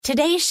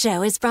Today's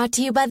show is brought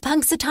to you by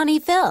Punxsutawney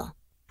Phil.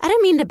 I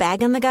don't mean to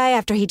bag on the guy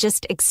after he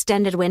just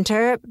extended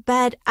winter,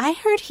 but I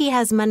heard he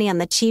has money on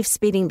the Chiefs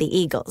beating the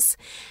Eagles.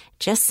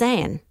 Just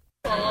saying.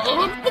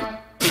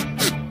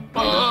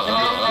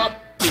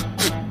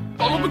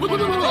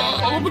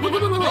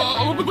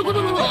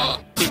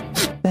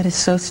 That is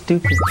so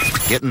stupid.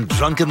 Getting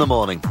drunk in the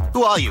morning.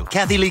 Who are you,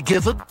 Kathy Lee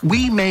Gifford?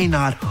 We may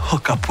not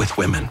hook up with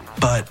women,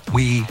 but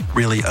we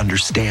really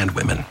understand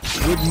women.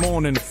 Good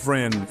morning,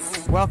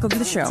 friends. Welcome to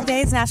the show.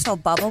 Today's National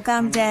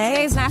Bubblegum Day.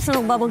 Today's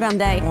National Bubblegum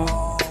Day.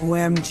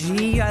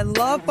 OMG, I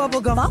love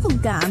bubblegum.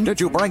 Bubblegum?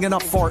 Did you bring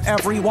enough for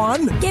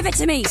everyone? Give it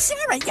to me.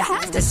 Share it. You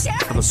have to share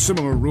it. I have a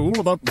similar rule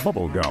about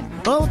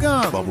bubblegum.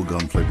 Bubblegum.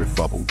 Bubblegum flavored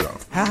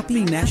bubblegum.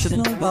 Happy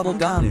National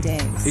Bubblegum Day.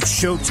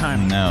 It's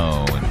showtime.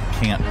 No, it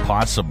can't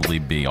possibly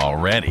be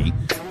already.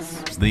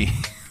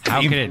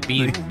 How could it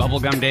be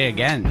Bubblegum Day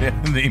again?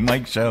 The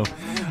Mike Show.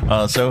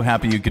 So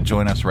happy you could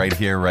join us right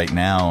here, right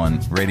now on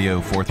Radio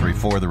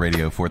 434, the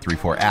Radio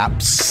 434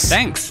 apps.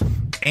 Thanks.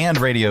 And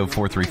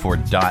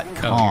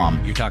radio434.com.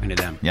 Oh, you're talking to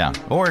them. Yeah,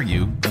 or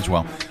you as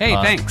well. Hey,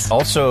 thanks.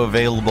 Also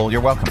available,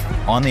 you're welcome,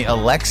 on the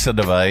Alexa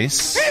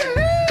device.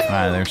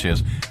 There she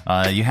is.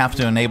 You have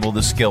to enable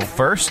the skill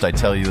first. I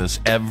tell you this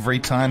every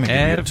time. I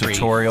give you a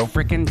tutorial.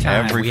 Freaking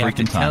time. Every we have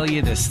to tell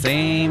you the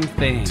same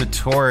thing.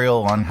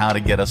 Tutorial on how to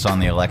get us on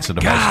the Alexa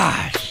device.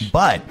 Gosh.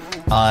 But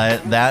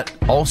that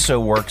also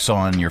works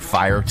on your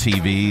Fire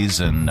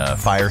TVs and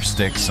Fire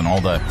Sticks and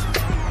all the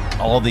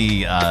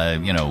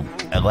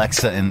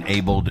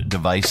Alexa-enabled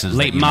devices.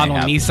 Late model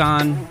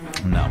Nissan.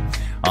 No.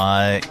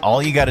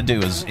 All you got to do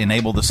is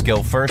enable the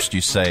skill first.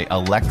 You say,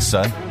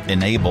 Alexa,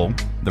 enable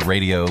the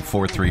Radio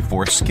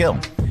 434 skill,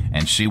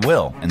 and she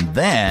will. And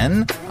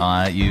then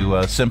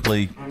you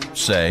simply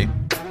say,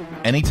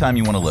 anytime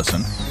you want to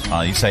listen,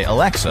 you say,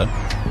 Alexa,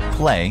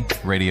 play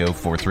Radio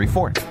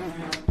 434.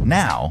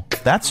 Now,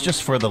 that's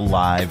just for the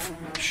live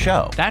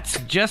show. That's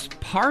just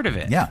part of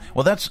it. Yeah.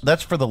 Well,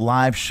 that's for the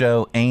live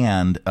show,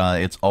 and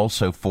it's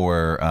also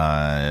for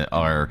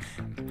our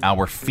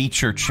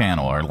feature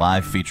channel, our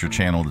live feature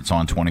channel that's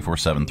on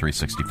 24/7,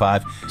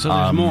 365. So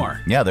there's more.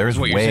 Yeah, there's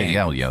what way.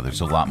 Yeah,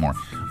 there's a lot more.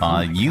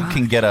 You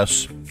can get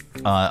us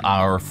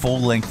our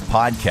full-length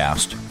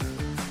podcast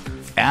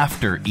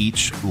after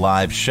each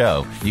live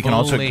show. You can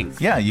also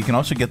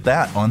get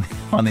that on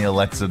the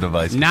Alexa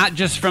device. Not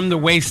just from the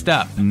waist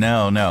up.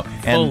 No.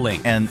 Full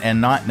length.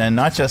 And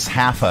not just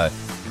half a.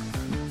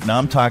 No,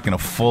 I'm talking a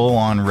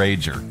full-on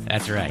rager.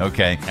 That's right.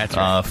 Okay. That's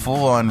right.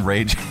 Full-on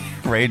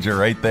rager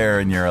right there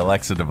in your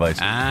Alexa device.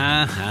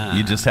 Uh-huh.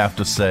 You just have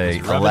to say,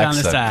 just rub Alexa,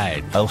 it on the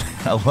side.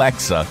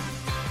 Alexa,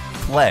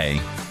 play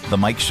the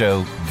Mike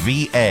Show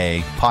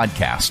VA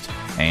podcast.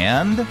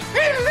 And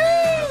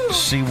hello!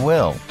 She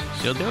will.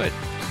 She'll do it.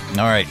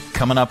 All right,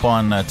 coming up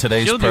on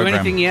today's program. She'll do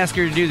anything you ask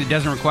her to do that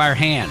doesn't require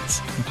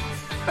hands.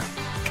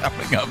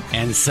 Coming up.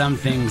 And some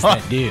things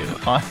that do.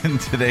 On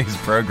today's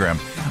program.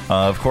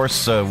 Of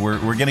course, we're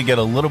going to get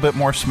a little bit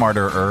more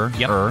smarter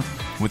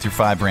with your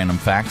 5 random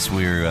facts.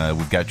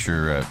 We've got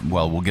your,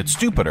 we'll get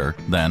stupider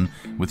then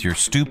with your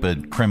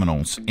stupid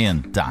criminals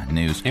in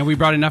 .news. And we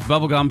brought enough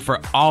bubblegum for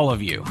all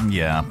of you.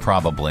 Yeah,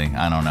 probably.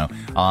 I don't know.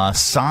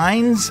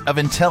 Signs of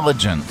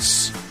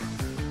intelligence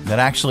that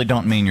actually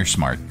don't mean you're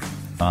smart.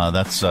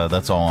 That's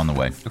all on the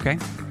way. Okay.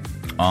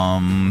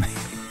 And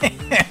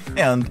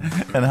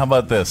how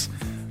about this?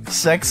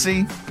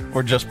 Sexy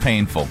or just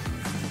painful?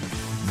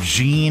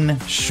 Jean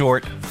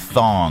short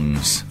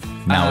thongs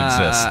now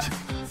exist.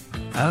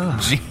 Oh.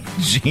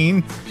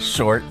 Jean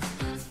short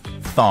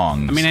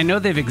thongs. I mean, I know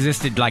they've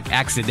existed like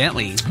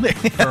accidentally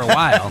for a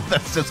while.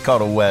 That's just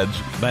called a wedge.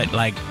 But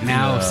like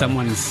now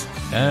someone's.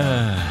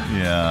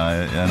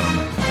 Yeah, I don't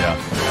know. Yeah.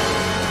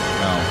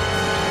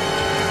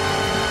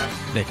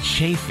 The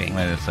chafing.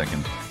 Wait a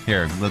second.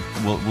 Here,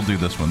 we'll do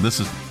this one. This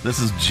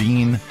is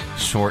Jean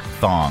short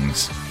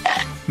thongs.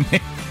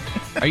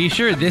 Are you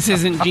sure this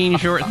isn't Jean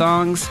short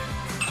thongs?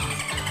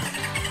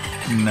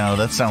 No,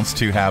 that sounds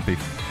too happy.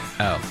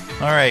 Oh.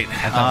 All right.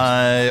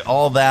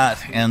 All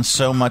that and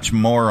so much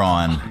more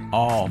on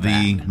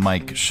The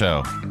Mike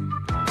Show.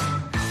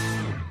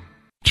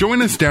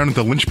 Join us down at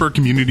the Lynchburg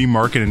Community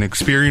Market and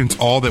experience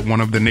all that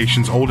one of the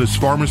nation's oldest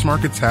farmers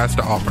markets has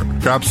to offer.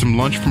 Grab some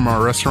lunch from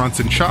our restaurants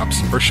and shops,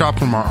 or shop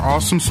from our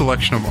awesome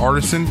selection of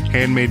artisan,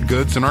 handmade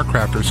goods in our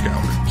crafters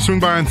gallery. Swing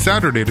by on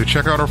Saturday to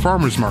check out our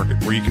farmers market,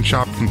 where you can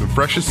shop from the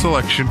freshest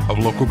selection of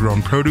local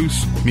grown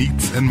produce,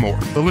 meats, and more.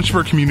 The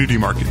Lynchburg Community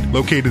Market,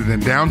 located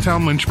in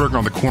downtown Lynchburg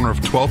on the corner of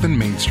 12th and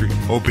Main Street.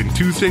 Open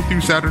Tuesday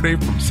through Saturday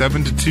from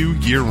 7 to 2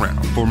 year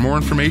round. For more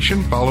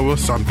information, follow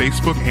us on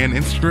Facebook and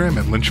Instagram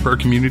at Lynchburg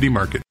Community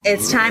Market.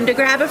 It's time to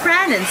grab a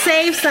friend and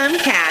save some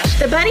cash.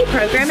 The Buddy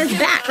program is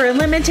back. For a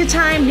limited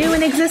time, new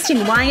and existing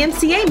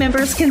YMCA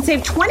members can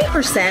save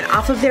 20%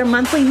 off of their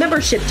monthly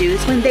membership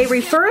dues when they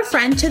refer a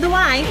friend to the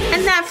Y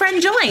and that friend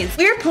joins.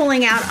 We're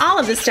pulling out all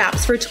of the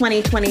stops for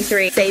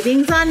 2023.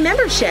 Savings on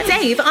membership.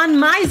 Save on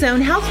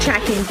MyZone health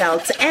tracking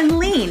belts and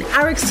Lean,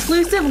 our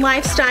exclusive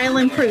lifestyle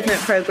improvement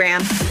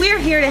program. We're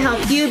here to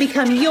help you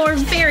become your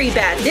very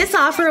best. This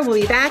offer will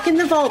be back in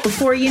the vault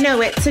before you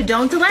know it, so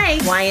don't delay.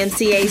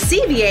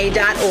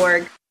 YMCACVA.org.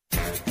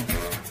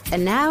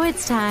 And now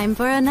it's time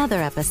for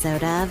another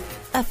episode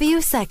of A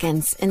Few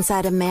Seconds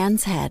Inside a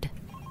Man's Head.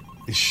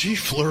 Is she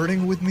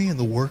flirting with me in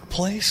the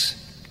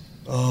workplace?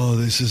 Oh,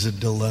 this is a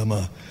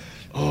dilemma.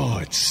 Oh,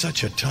 it's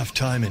such a tough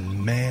time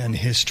in man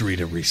history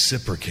to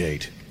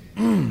reciprocate.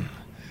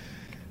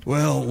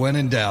 Well, when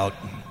in doubt,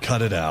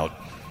 cut it out.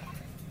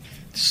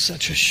 It's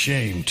such a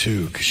shame,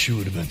 too, because she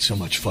would have been so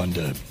much fun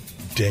to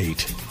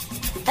date.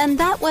 And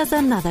that was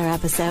another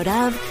episode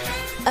of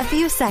A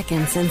Few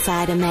Seconds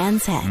Inside a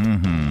Man's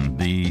Head.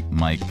 The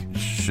Mike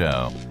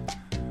Show.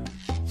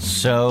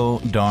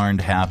 So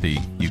darned happy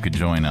you could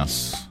join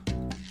us.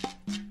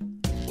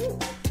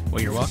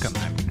 Well, you're welcome.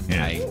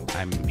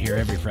 I'm here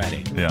every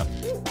Friday. Yeah.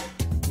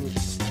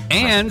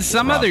 And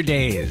some other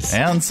days.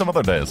 And some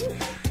other days.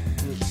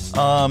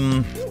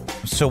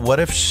 So what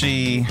if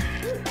she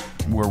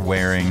were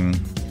wearing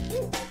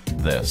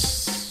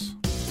this?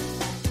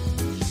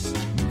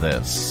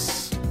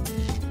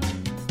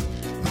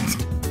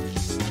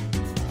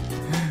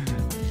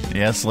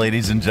 Yes,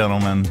 ladies and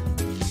gentlemen,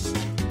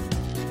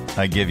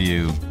 I give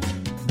you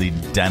the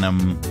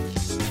denim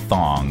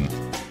thong.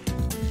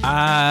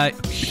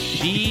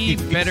 She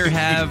better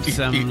have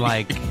some,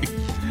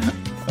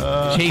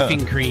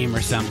 chafing cream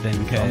or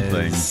something,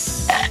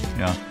 because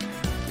yeah.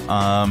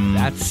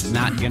 That's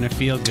not going to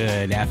feel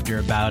good after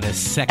about a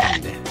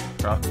second.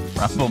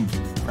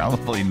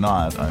 Probably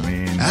not. I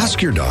mean...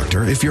 Ask your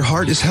doctor if your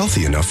heart is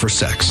healthy enough for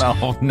sex.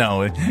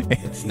 No.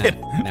 It's not.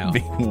 No.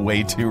 It'd be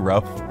way too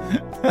rough.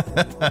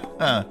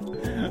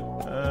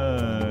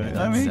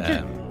 I mean,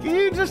 can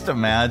you just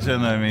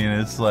imagine? I mean,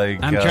 it's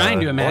like... I'm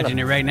trying to imagine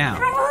it right now.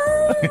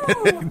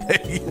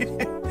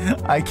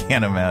 I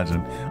can't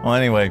imagine. Well,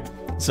 anyway,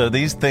 so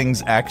these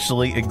things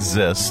actually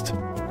exist.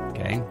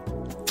 Okay.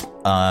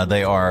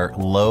 They are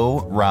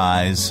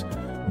low-rise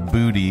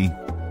booty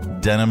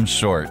denim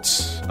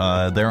shorts.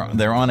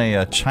 They're on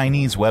a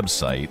Chinese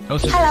website. Oh,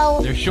 so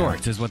Hello. They're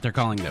shorts, is what they're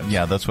calling those.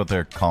 Yeah, that's what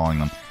they're calling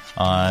them.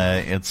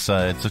 It's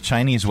a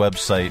Chinese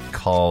website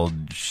called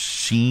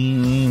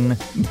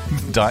Shein.com,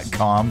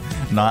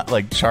 not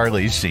like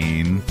Charlie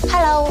Sheen.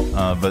 Hello.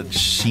 But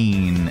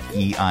Shein,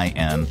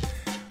 EIN,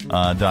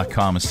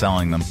 .com is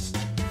selling them.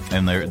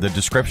 And the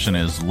description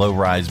is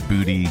low-rise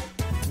booty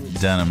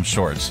denim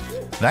shorts.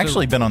 They've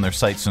actually been on their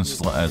site since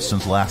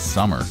last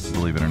summer,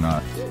 believe it or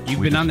not.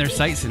 You've been on their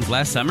site since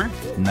last summer?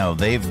 No,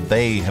 they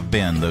have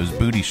been, those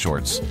booty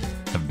shorts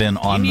have been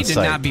on the site. You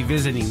need to not be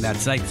visiting that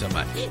site so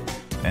much.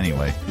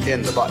 Anyway.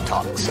 In the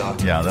buttocks, huh?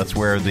 Yeah, that's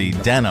where the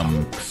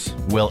denim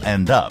will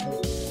end up.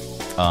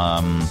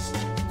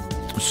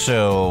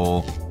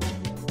 So,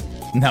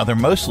 now they're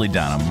mostly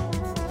denim,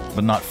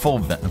 but not full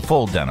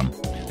denim.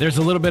 There's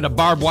a little bit of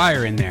barbed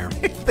wire in there.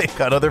 They've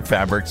got other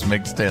fabrics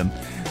mixed in.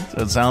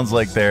 So it sounds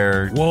like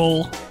they're...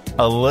 Wool.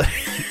 A little...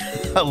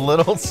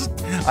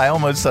 I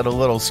almost said a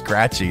little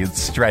scratchy.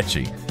 It's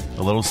stretchy.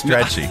 A little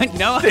stretchy.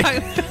 No,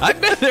 I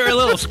bet they're a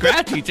little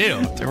scratchy,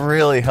 too. To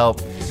really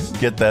help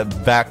get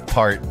that back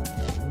part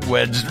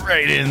wedged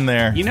right in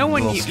there. You know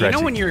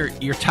when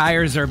your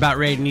tires are about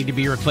ready to need to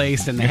be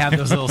replaced and they have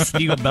those little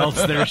steel belts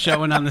that are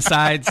showing on the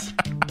sides?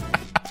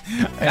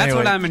 That's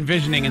what I'm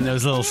envisioning in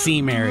those little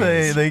seam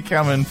areas. They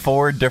come in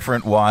 4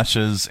 different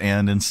washes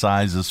and in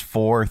sizes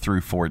 4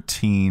 through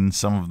 14.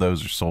 Some of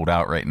those are sold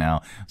out right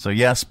now. So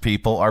yes,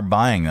 people are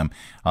buying them.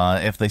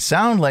 If they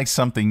sound like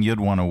something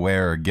you'd want to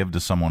wear or give to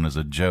someone as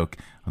a joke,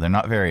 they're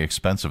not very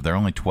expensive. They're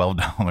only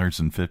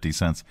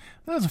 $12.50.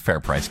 That's a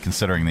fair price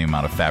considering the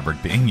amount of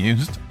fabric being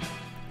used.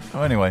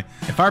 So anyway.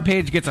 If our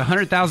page gets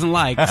 100,000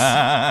 likes,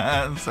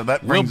 so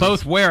that we'll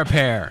both wear a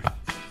pair.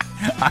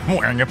 I'm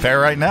wearing a pair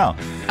right now.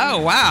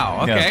 Oh,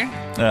 wow. Okay.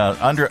 Yeah.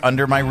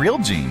 Under my real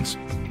jeans.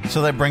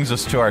 So that brings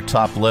us to our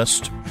top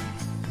list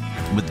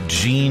with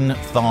jean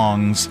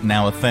thongs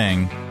now a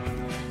thing.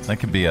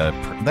 That could be a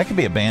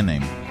band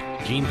name.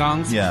 Jean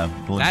thongs? Yeah,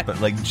 but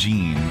like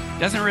jean.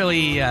 Doesn't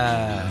really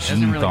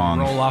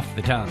roll off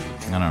the tongue.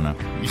 I don't know.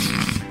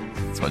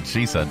 That's what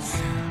she said.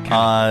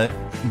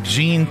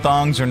 Jean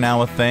thongs are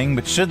now a thing,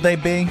 but should they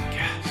be?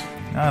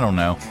 I don't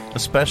know.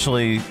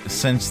 Especially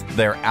since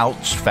their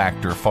ouch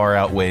factor far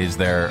outweighs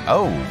their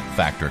oh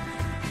factor.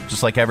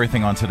 Just like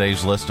everything on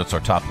today's list, it's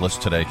our top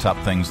list today. Top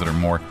things that are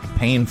more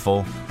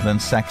painful than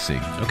sexy.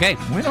 Okay.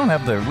 We don't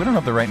have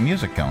the right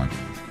music going.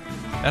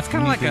 That's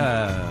kind of like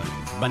a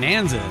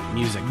bonanza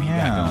music.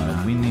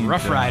 Yeah, we need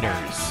Rough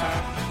Riders.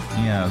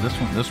 Yeah,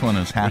 this one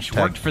is hashtag. Which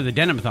worked for the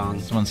denim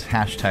thongs. This one's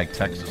hashtag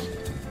Texas.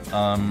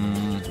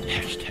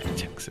 Hashtag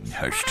Texas.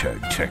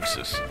 Hashtag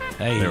Texas.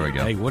 Hey, there we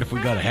go. Hey, what if we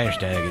got a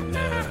hashtag and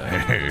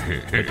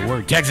put the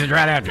word Texas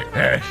right after it?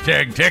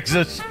 Hashtag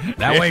Texas.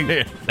 That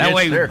way,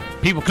 Sir.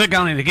 people click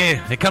on it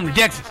again. They come to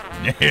Texas.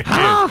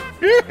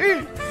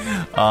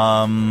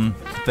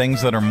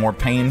 Things that are more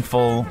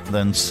painful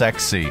than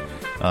sexy.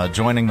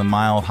 Joining the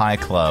Mile High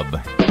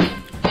Club.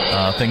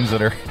 Things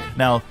that are...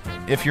 Now,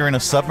 if you're in a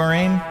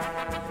submarine,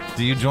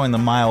 do you join the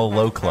Mile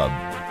Low Club?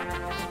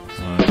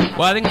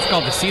 Well, I think it's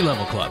called the Sea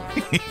Level Club.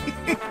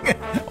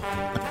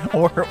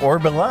 or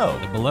below.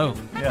 The below.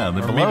 Yeah, the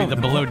or below. Maybe the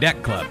below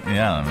deck club.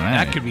 Yeah,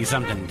 right. That could be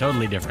something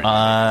totally different.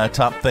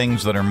 Top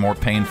things that are more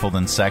painful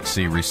than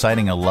sexy.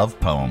 Reciting a love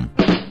poem.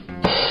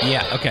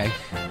 Yeah, okay.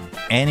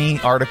 Any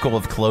article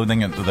of clothing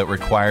that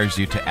requires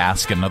you to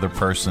ask another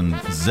person,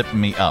 zip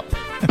me up.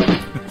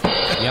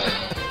 Yep.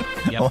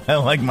 I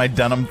like my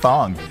denim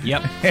thong.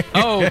 Yep.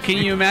 Oh, can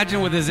you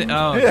imagine with a zipper?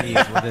 Oh, geez,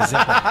 with a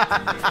zipper.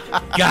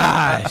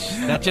 Gosh,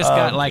 that just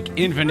got like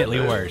infinitely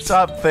worse.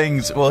 Top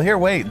things. Well, here,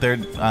 wait. Here,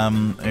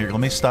 let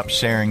me stop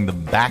sharing the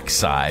back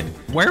side.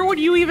 Where would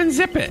you even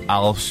zip it?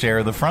 I'll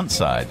share the front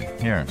side.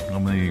 Here,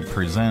 let me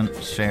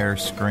present, share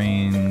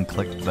screen,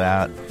 click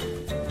that.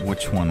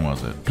 Which one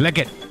was it? Click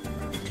it.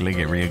 Click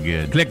it real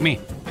good. Click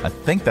me. I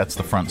think that's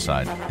the front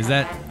side. Is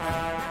that?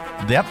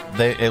 Yep.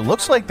 It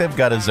looks like they've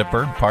got a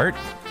zipper part.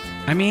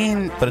 I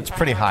mean... But it's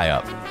pretty high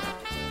up.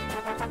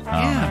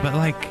 Yeah, but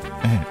like...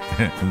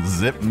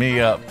 Zip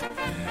me up.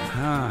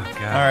 Oh,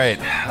 God. All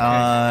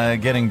right.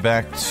 Getting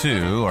back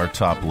to our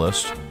top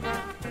list.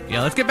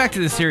 Yeah, let's get back to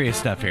the serious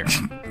stuff here.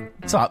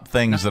 Top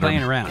things that are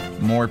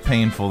around. More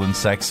painful than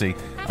sexy.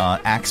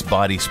 Axe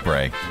body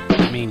spray.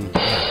 I mean,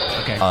 yeah,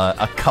 okay.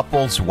 A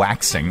couple's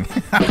waxing.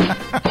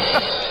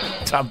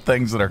 Top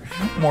things that are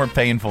more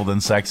painful than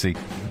sexy.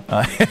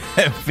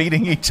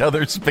 Feeding each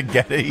other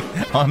spaghetti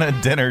on a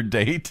dinner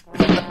date.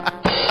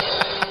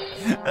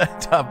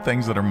 Top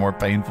things that are more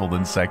painful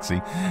than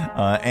sexy.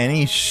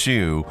 Any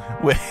shoe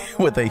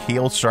with a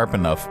heel sharp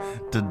enough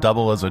to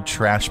double as a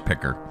trash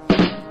picker.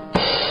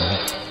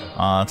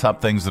 Top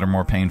things that are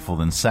more painful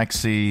than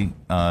sexy.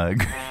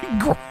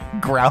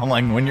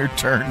 Growling when you're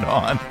turned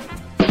on.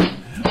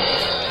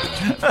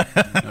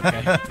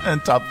 Okay.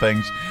 And top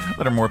things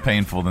that are more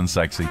painful than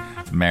sexy.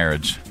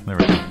 Marriage. There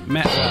we go.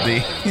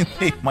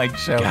 The Mike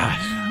Show.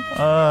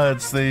 Gosh.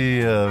 It's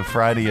the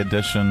Friday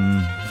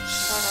edition.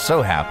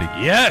 So happy.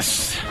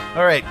 Yes.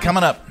 All right,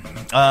 coming up.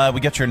 We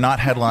get your not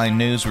headline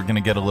news. We're going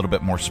to get a little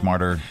bit more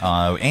smarter.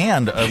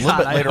 And a little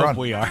bit later on.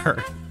 We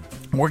are.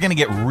 We're going to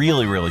get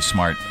really, really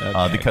smart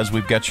because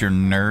we've got your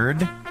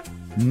nerd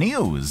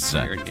news.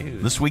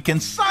 This week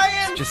in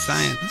science. Just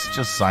science. It's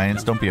just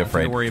science. Don't be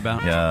afraid. Nothing to worry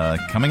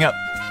about. Coming up.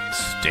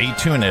 Stay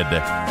tuned.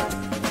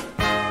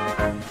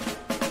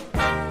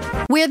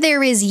 Where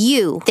there is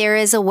you, there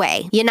is a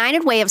way.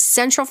 United Way of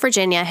Central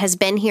Virginia has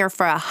been here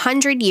for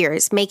 100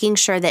 years, making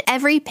sure that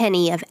every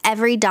penny of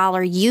every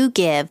dollar you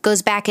give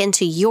goes back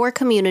into your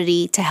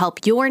community to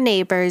help your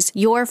neighbors,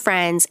 your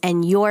friends,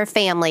 and your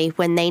family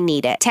when they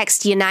need it.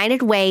 Text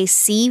United Way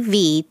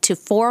CV to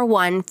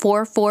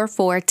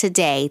 41444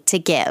 today to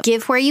give.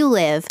 Give where you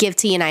live. Give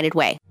to United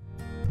Way.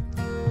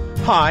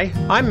 Hi,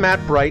 I'm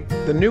Matt Bright,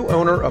 the new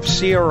owner of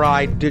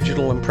CRI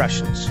Digital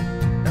Impressions.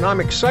 And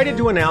I'm excited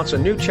to announce a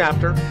new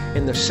chapter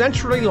in the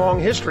century-long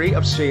history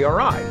of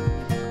CRI.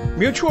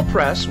 Mutual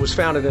Press was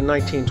founded in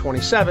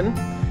 1927,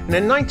 and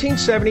in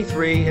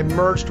 1973 it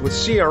merged with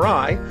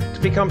CRI to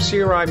become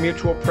CRI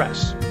Mutual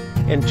Press.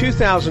 In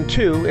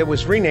 2002, it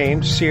was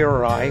renamed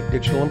CRI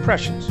Digital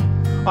Impressions.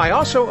 I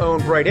also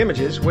own Bright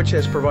Images, which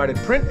has provided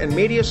print and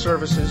media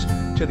services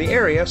to the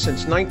area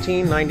since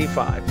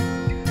 1995.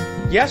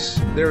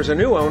 Yes, there is a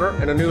new owner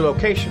and a new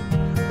location,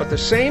 but the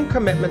same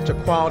commitment to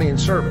quality and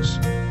service.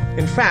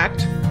 In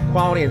fact,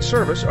 quality and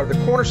service are the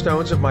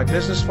cornerstones of my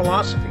business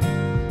philosophy.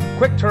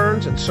 Quick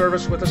turns and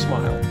service with a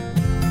smile.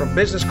 From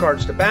business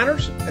cards to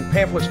banners and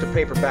pamphlets to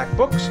paperback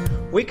books,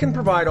 we can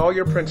provide all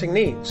your printing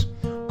needs.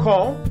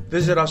 Call,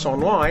 visit us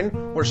online,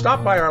 or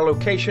stop by our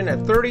location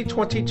at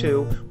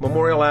 3022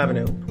 Memorial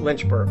Avenue,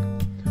 Lynchburg.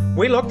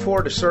 We look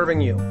forward to serving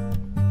you.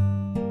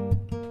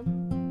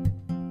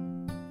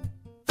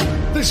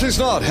 This is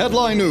not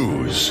headline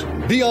news.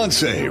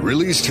 Beyoncé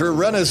released her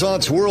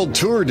Renaissance World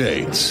Tour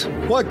dates.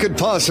 What could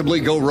possibly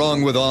go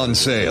wrong with On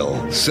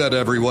Sale? Said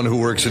everyone who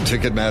works at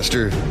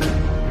Ticketmaster.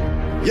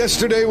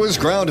 Yesterday was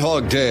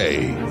Groundhog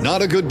Day.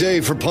 Not a good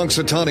day for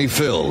Punxsutawney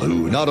Phil,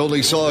 who not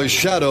only saw his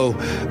shadow,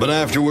 but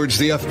afterwards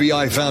the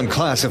FBI found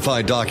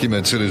classified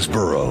documents in his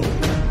burrow.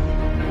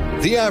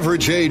 The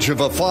average age of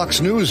a Fox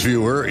News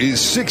viewer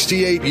is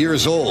 68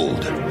 years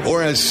old,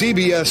 or as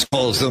CBS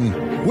calls them,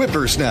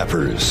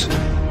 whippersnappers.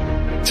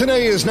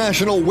 Today is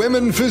National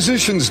Women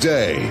Physicians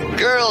Day.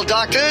 Girl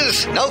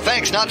doctors? No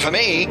thanks, not for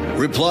me.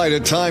 Replied a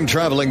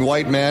time-traveling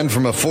white man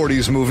from a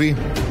 40s movie.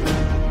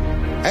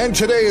 And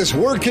today is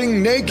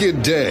Working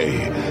Naked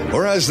Day,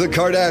 or as the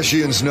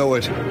Kardashians know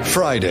it,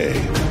 Friday.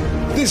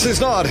 This is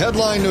not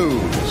headline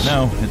news.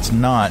 No, it's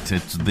not.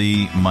 It's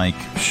the Mike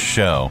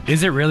Show.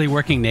 Is it really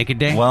Working Naked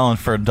Day? Well, and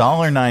for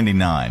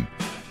 $1.99,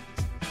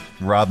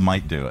 Rob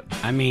might do it.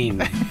 I mean,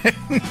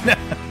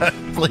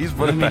 please put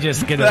let it me back.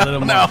 just get a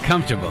little more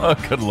comfortable. Oh,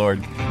 good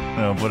Lord.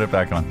 No, put it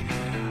back on.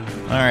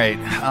 All right.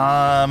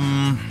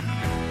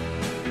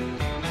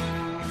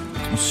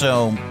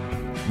 So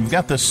we've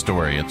got this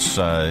story. It's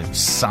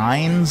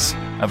signs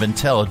of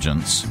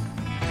intelligence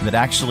that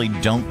actually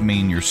don't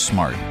mean you're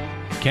smart.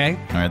 Okay.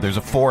 All right. There's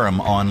a forum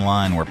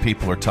online where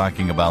people are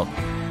talking about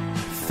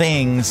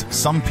things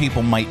some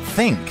people might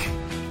think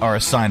are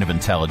a sign of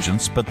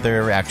intelligence, but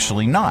they're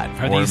actually not.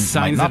 Are these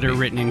signs that are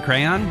written in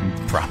crayon?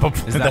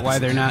 Probably. Is that why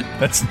they're not?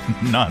 That's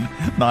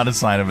not a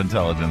sign of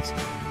intelligence.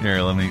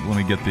 Here, let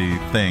me get the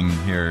thing.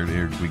 Here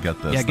we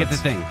got this. Yeah, get the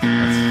thing.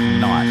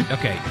 That's not.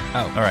 Okay.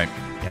 Oh. All right.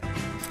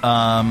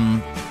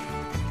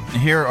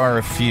 Here are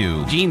a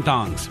few. Jean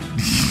thongs.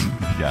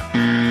 Yeah.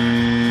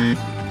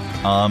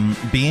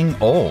 Being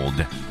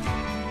old.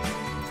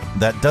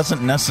 That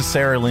doesn't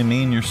necessarily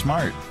mean you're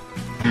smart.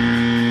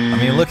 I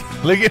mean, look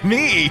at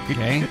me.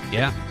 Okay.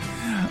 Yeah.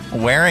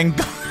 Wearing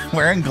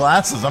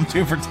glasses. I'm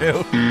 2 for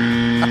 2.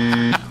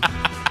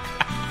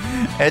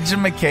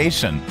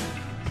 Education.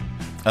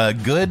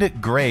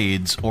 Good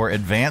grades or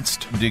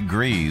advanced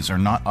degrees are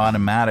not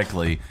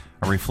automatically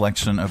a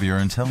reflection of your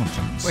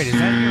intelligence. Wait,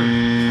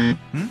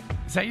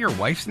 is that your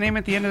wife's name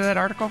at the end of that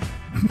article?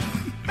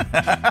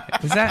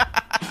 Is that?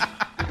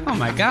 Oh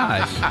my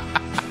gosh!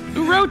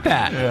 Who wrote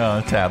that?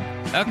 Yeah, tab.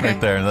 Okay,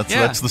 right there.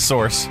 That's the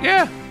source.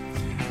 Yeah.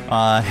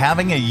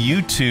 Having a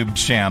YouTube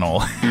channel.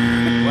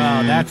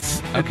 Well,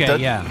 that's okay.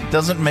 Yeah.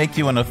 Doesn't make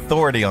you an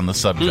authority on the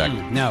subject.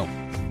 No.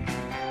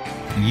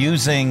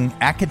 Using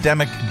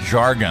academic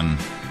jargon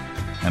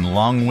and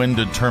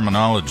long-winded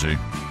terminology.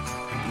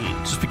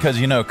 Just because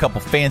you know a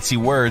couple fancy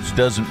words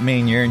doesn't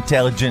mean you're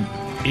intelligent.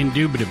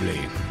 Indubitably.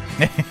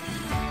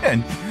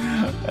 And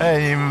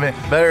you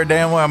better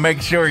damn well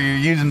make sure you're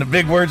using the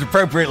big words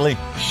appropriately.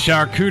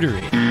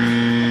 Charcuterie.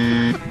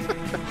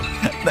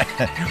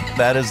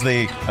 That is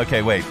the...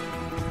 Okay, wait.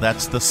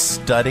 That's the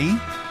study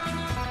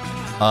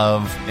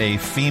of a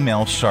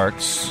female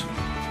shark's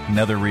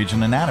nether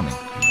region anatomy.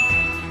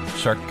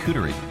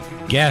 Charcuterie.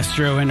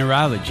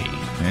 Gastroenterology.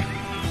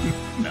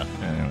 No,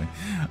 anyway.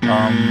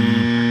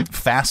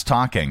 Fast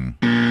talking.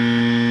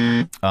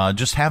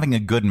 Just having a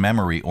good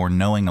memory or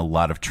knowing a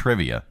lot of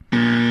trivia.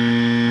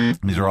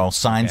 These are all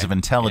signs of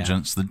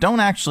intelligence that don't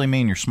actually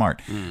mean you're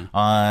smart.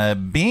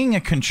 Being a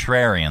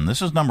contrarian.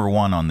 This is number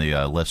 1 on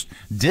the list.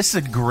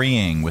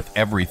 Disagreeing with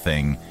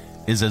everything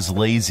is as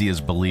lazy as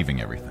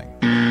believing everything.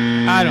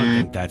 I don't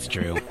think that's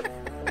true.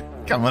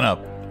 Coming up,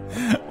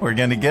 we're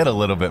going to get a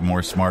little bit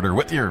more smarter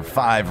with your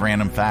 5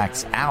 random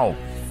facts. Ow.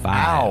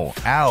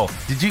 5. Ow.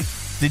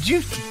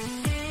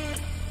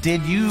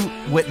 Did you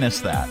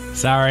witness that?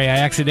 Sorry, I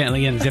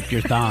accidentally unzipped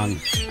your thong.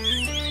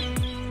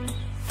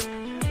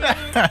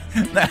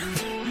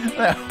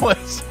 that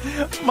was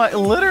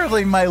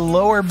literally my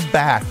lower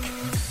back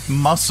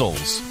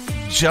muscles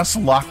just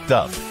locked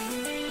up.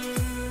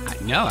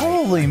 No.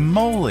 Holy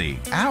moly.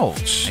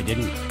 Ouch. I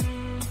didn't.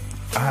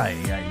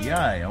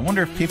 I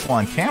wonder if people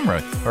on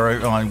camera or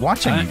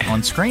watching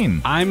on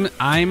screen. I'm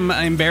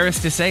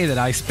embarrassed to say that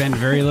I spend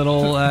very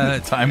little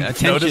time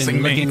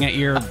attention looking at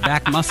your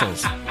back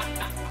muscles.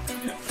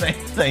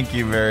 Thank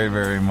you very,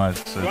 very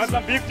much. You want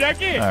some beef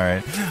jerky?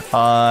 All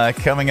right.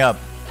 Coming up,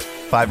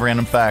 5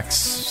 random facts.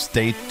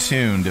 Stay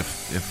tuned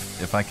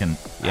if I can.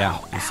 Yeah,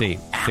 we'll see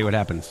what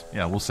happens.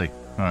 Yeah, we'll see.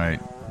 All right.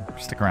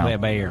 Stick around. Play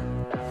it by ear.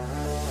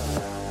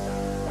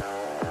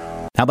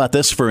 How about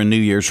this for a New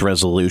Year's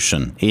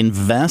resolution?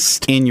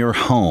 Invest in your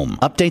home.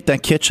 Update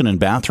that kitchen and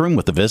bathroom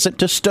with a visit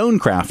to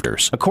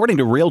Stonecrafters. According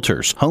to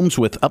realtors, homes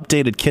with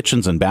updated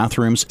kitchens and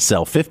bathrooms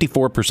sell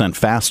 54%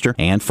 faster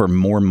and for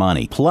more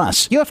money.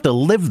 Plus, you have to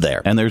live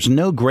there, and there's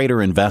no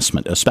greater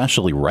investment,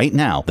 especially right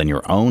now, than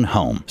your own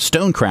home.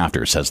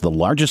 Stonecrafters has the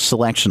largest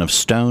selection of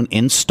stone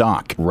in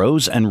stock,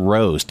 rows and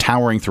rows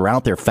towering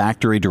throughout their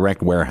factory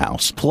direct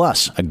warehouse.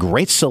 Plus, a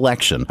great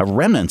selection of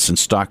remnants in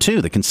stock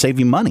too that can save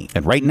you money.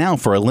 And right now,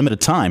 for a limited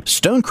time,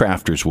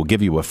 Stonecrafters will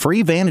give you a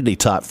free vanity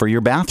top for your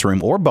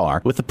bathroom or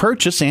bar with the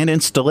purchase and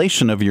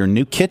installation of your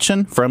new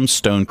kitchen from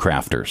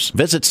Stonecrafters.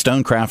 Visit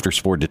Stonecrafters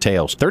for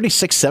details.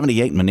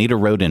 3678 Moneta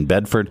Road in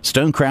Bedford,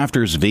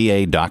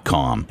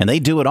 stonecraftersva.com. And they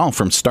do it all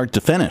from start to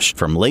finish.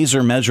 From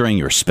laser measuring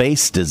your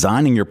space,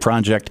 designing your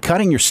project,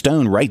 cutting your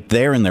stone right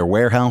there in their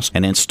warehouse,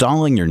 and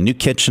installing your new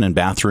kitchen and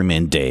bathroom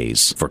in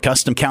days. For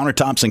custom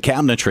countertops and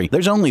cabinetry,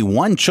 there's only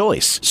one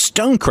choice: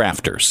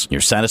 Stonecrafters.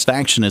 Your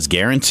satisfaction is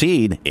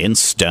guaranteed in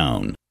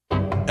stone.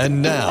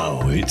 And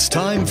now it's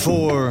time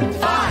for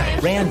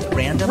 5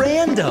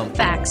 random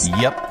facts.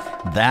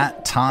 Yep,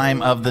 that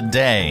time of the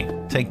day.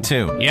 Take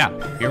 2. Yeah,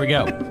 here we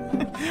go.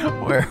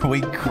 Where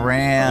we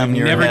cram We've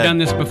your never head. done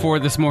this before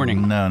this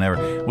morning. No,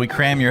 never. We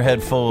cram your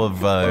head full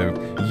of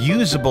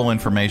usable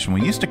information.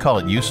 We used to call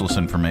it useless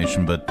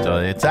information, but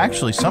it's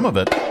actually some of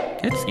it.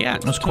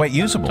 It's quite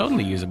usable.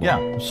 Totally usable.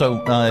 Yeah.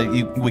 So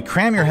we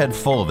cram your head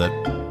full of it,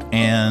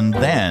 and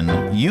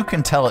then you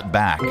can tell it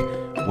back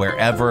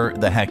wherever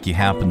the heck you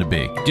happen to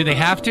be. Do they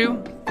have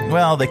to?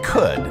 Well, they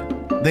could.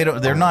 They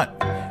don't. They're not.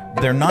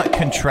 they're not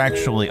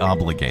contractually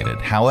obligated.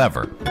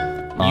 However,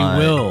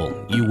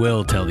 you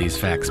will tell these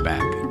facts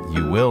back.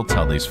 You will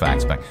tell these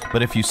facts back.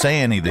 But if you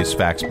say any of these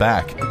facts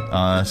back,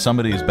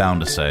 somebody's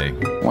bound to say,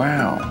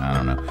 wow. I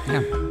don't know.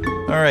 Yeah.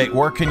 All right,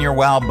 working your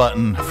wow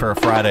button for a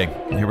Friday.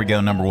 Here we go,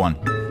 number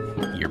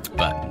 1. Your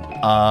button.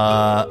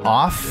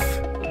 Off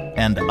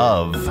and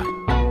of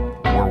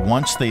were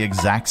once the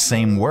exact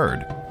same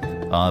word,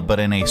 but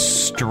in a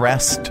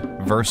stressed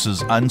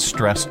versus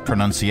unstressed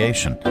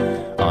pronunciation.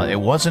 It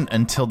wasn't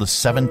until the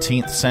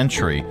 17th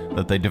century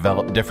that they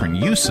developed different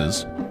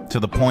uses to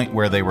the point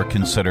where they were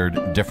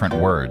considered different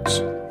words.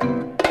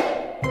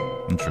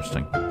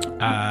 Interesting.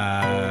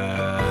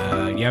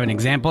 You have an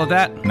example of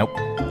that? Nope.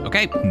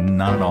 Okay.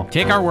 Not at all.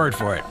 Take our word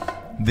for it.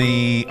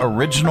 The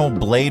original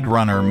Blade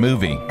Runner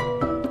movie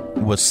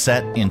was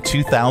set in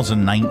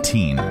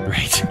 2019.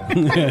 Right.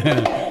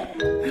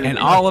 And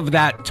all of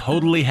that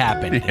totally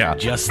happened,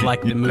 just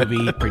like the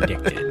movie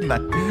predicted.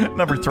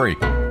 Number 3.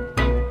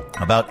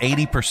 About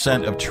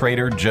 80% of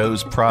Trader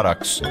Joe's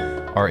products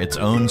are its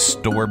own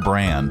store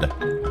brand.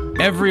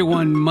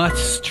 Everyone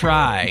must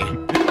try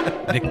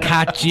the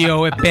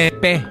cacio e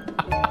pepe.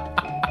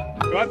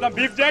 You want some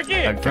beef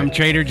jerky? From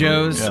Trader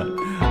Joe's.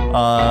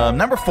 Yeah.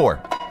 Number 4.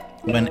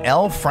 When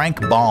L. Frank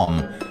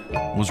Baum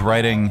was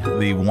writing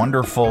The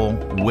Wonderful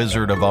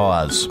Wizard of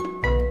Oz,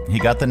 he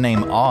got the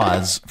name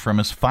Oz from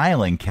his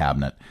filing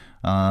cabinet.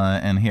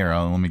 And here,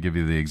 let me give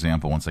you the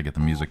example once I get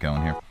the music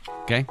going here.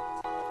 Okay.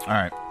 All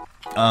right.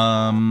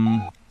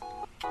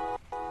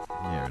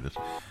 Here it is.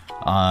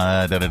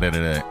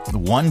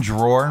 One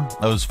drawer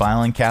of his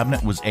filing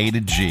cabinet was A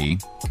to G,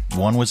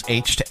 one was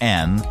H to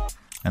N,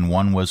 and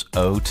one was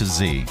O to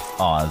Z.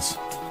 Oz.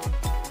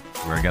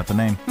 Where I got the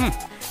name.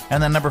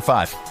 And then number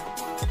 5.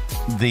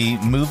 The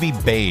movie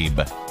Babe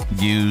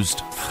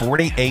used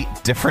 48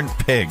 different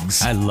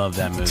pigs. I love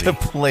that movie. To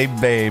play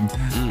Babe,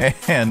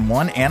 and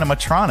one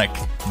animatronic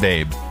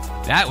Babe.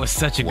 That was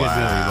such a good movie,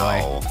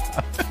 boy.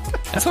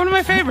 That's one of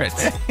my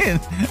favorites.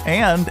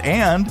 and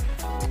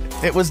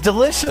it was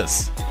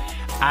delicious.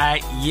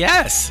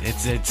 Yes,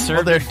 it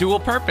served a dual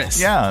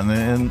purpose. Yeah,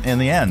 in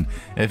the end,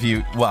 if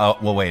you well,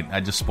 wait, I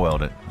just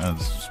spoiled it.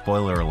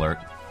 Spoiler alert.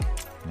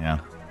 Yeah.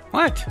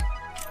 What?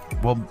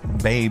 Well,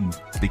 Babe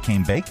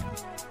became bacon.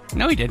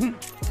 No, he didn't.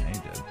 Yeah, he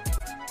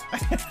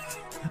did.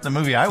 The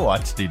movie I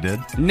watched, he did.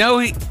 No,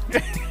 he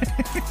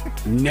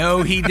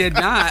did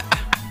not.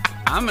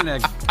 I'm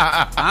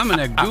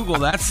gonna Google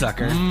that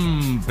sucker.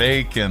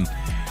 Bacon.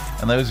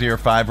 And those are your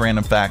 5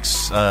 random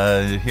facts.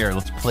 Here,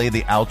 let's play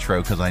the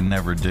outro because I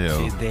never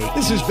do.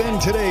 This has been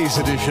today's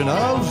edition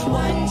of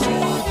 1, 2,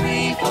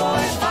 3, 4,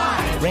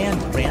 5.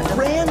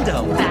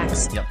 Random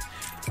facts. Yep.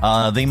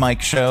 The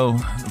Mike Show,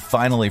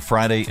 finally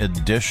Friday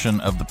edition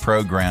of the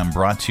program,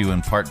 brought to you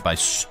in part by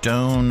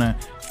Stone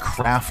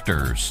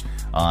Crafters.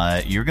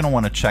 You're going to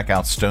want to check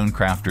out Stone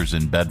Crafters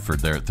in Bedford.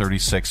 They're at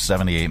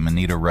 3678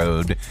 Manita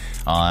Road.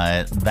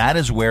 That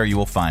is where you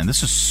will find,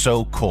 this is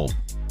so cool,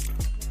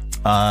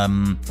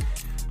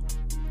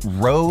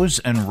 rows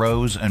and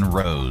rows and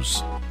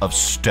rows of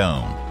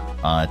stone,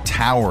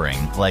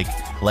 towering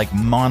like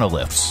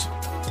monoliths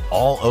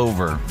all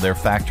over their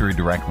factory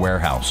direct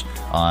warehouse.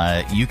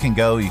 You can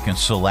go, you can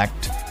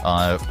select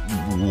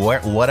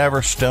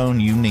whatever stone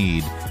you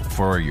need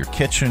for your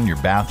kitchen,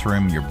 your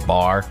bathroom, your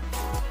bar.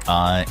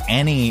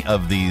 Any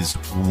of these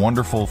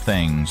wonderful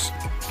things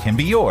can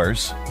be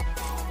yours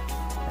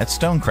at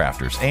Stone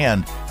Crafters,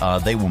 and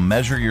they will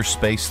measure your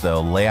space.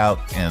 They'll lay out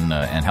and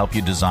help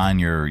you design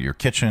your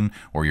kitchen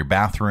or your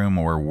bathroom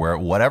or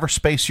whatever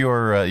space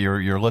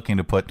you're looking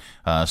to put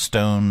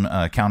stone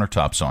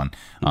countertops on.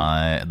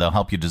 They'll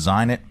help you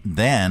design it.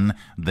 Then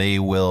they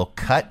will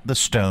cut the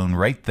stone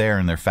right there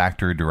in their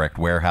factory direct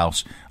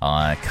warehouse,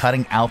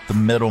 cutting out the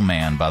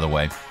middleman. By the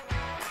way,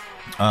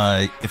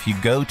 if you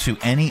go to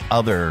any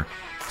other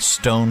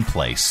stone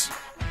place,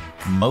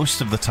 most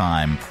of the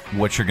time,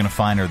 what you're going to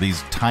find are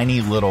these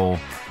tiny little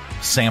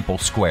sample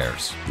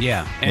squares.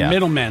 Yeah, and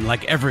middlemen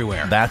like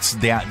everywhere. That's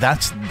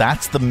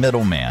the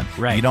middleman.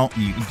 Right.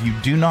 You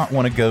do not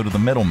want to go to the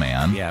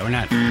middleman. Yeah, we're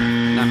not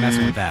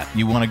messing with that.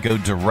 You want to go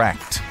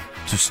direct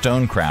to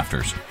Stone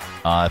Crafters.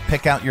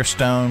 Pick out your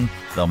stone.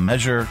 They'll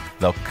measure.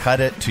 They'll cut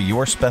it to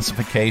your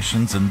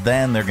specifications, and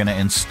then they're going to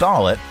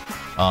install it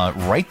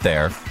right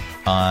there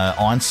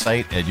on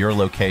site at your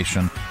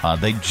location.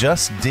 They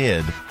just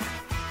did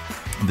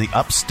the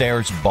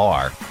upstairs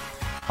bar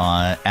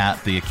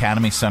at the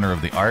Academy Center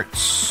of the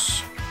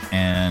Arts,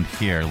 and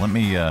here, I'm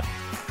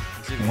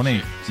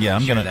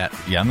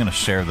gonna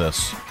share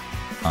this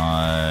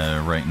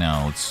right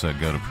now. Let's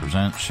go to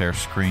present, share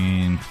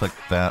screen, click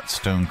that,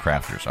 Stone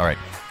Crafters. All right,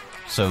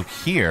 so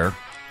here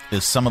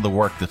is some of the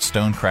work that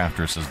Stone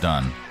Crafters has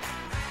done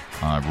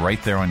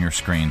right there on your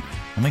screen.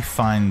 Let me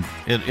find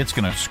it. It's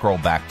gonna scroll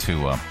back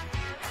to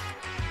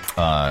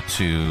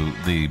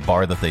the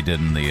bar that they did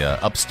in the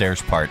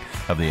upstairs part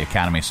of the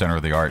Academy Center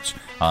of the Arts.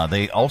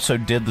 They also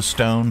did the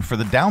stone for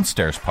the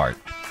downstairs part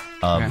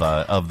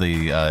of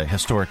the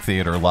historic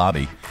theater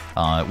lobby,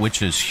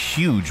 which is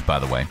huge, by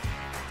the way.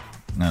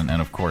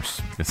 And of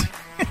course, it's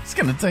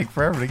going to take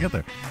forever to get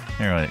there.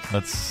 Anyway,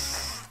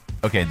 let's...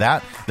 Okay,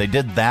 they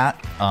did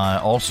that.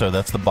 Also,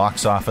 that's the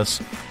box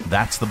office.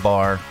 That's the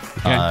bar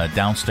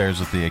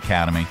downstairs at the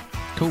Academy.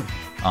 Cool.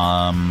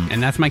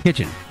 And that's my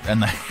kitchen.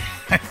 And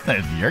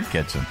your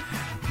kitchen.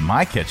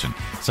 My kitchen.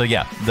 So,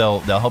 yeah,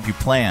 they'll help you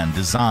plan,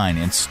 design,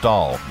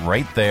 install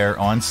right there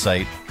on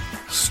site.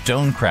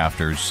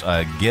 Stonecrafters,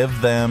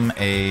 give them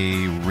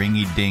a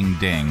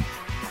ringy-ding-ding.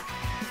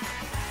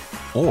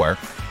 Or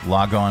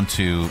log on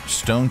to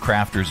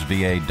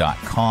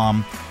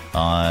stonecraftersva.com.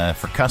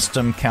 For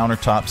custom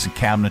countertops and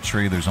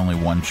cabinetry, there's only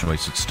one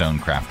choice at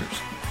Stonecrafters.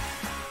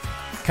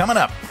 Coming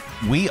up,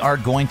 we are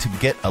going to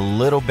get a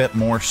little bit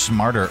more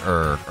smarter.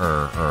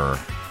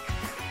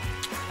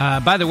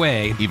 By the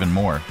way, even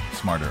more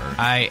smarter.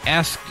 I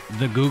asked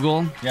the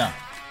Google. Yeah.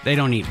 They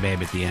don't eat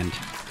babe at the end.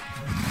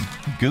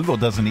 Google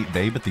doesn't eat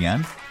babe at the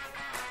end?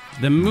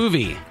 The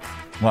movie.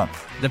 What?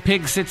 The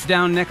pig sits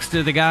down next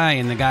to the guy,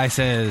 and the guy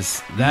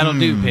says, "That'll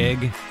do,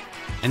 pig."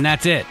 And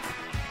that's it.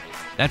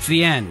 That's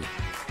the end.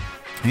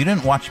 You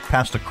didn't watch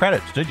past the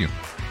credits, did you?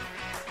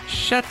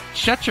 Shut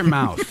your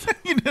mouth.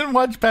 You didn't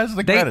watch past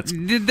the credits.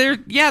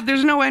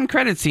 There's no end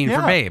credit scene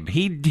for Babe.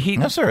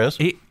 Yes, there is.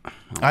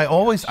 I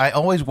always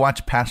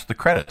watch past the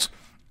credits.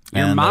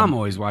 Your mom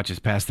always watches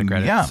past the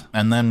credits. Yeah,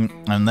 and then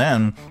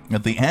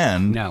at the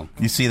end,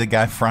 you see the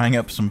guy frying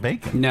up some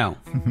bacon. No.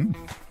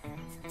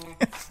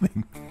 It's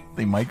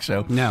the Mike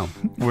Show. No.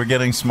 We're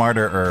getting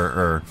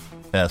smarter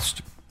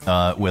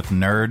with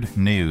nerd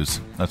news.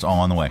 That's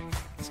all on the way.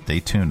 Stay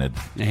tuned. I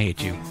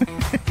hate you.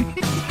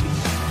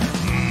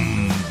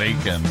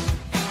 Bacon.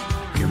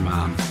 Your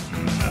mom.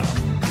 No.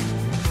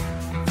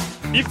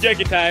 Beef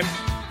jerky time.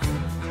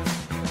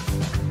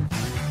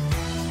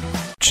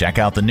 Check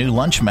out the new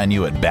lunch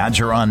menu at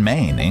Badger on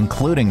Main,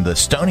 including the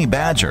Stony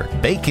Badger,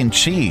 bacon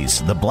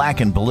cheese, the black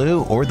and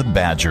blue, or the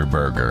Badger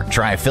Burger.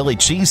 Try a Philly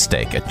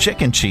cheesesteak, a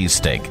chicken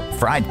cheesesteak,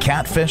 fried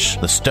catfish,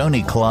 the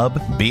Stony Club,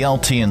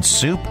 BLT and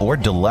soup, or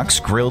deluxe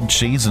grilled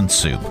cheese and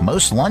soup.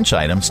 Most lunch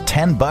items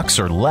 $10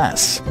 or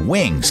less.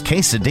 Wings,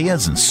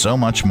 quesadillas, and so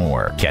much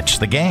more. Catch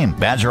the game.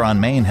 Badger on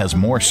Main has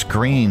more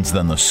screens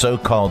than the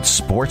so-called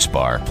sports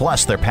bar.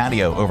 Plus, their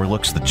patio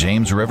overlooks the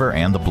James River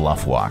and the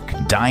Bluff Walk.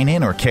 Dine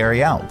in or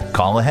carry out.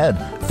 Call ahead,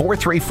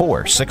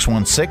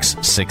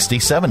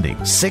 434-616-6070.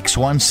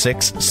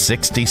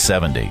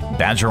 616-6070.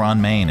 Badger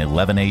on Main,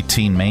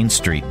 1118 Main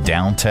Street,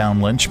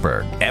 downtown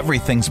Lynchburg.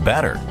 Everything's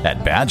better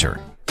at Badger.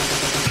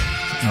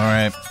 All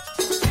right.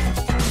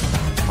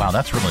 Wow,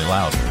 that's really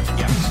loud.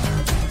 Yeah.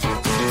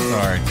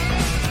 Sorry.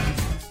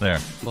 There.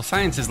 Well,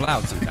 science is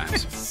loud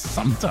sometimes.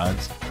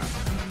 Sometimes.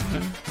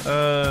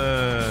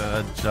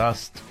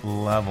 Adjust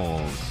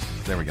levels.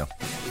 There we go.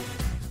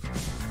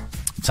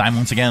 Time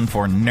once again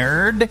for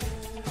Nerd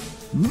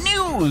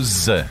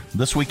News.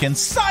 This week in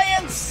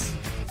science.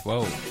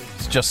 Whoa.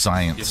 It's just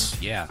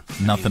science. Yeah.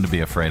 Nothing to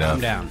be afraid of.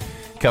 Calm down.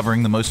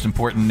 Covering the most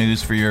important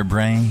news for your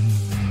brain.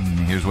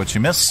 Here's what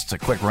you missed. A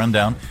quick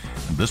rundown.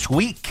 This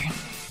week,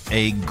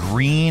 a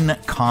green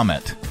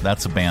comet,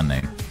 that's a band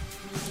name,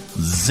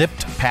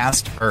 zipped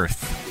past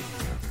Earth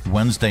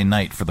Wednesday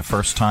night for the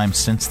first time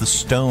since the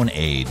Stone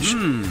Age,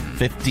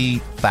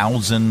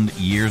 50,000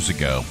 years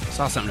ago.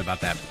 Saw something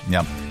about that.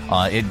 Yep.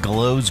 It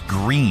glows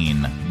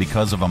green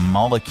because of a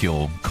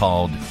molecule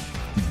called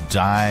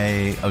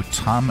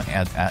diatomic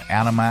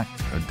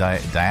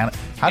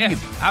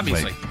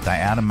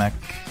diatomic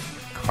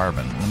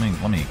carbon.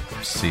 Let me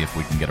see if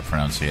we can get a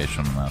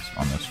pronunciation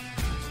on this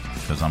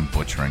because I'm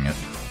butchering it.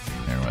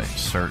 Anyway,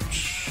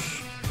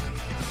 search.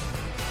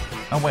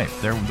 Oh wait,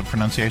 there the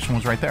pronunciation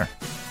was right there.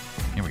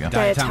 Here we go.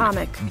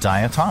 Diatomic.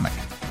 Diatomic.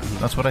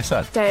 That's what I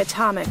said.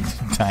 Diatomic.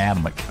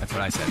 Diatomic. That's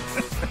what I said.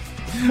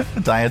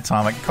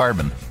 Diatomic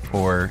carbon,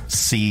 or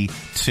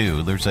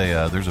C2. There's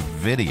a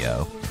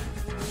video.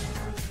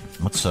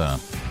 Let's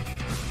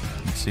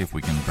see if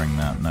we can bring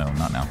that. No,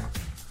 not now.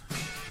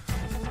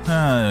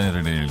 I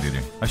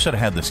should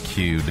have had this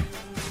cued.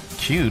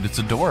 Cued. It's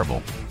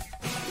adorable.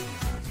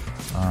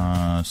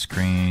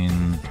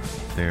 Screen.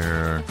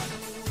 There.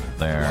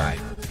 Why?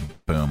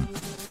 Boom.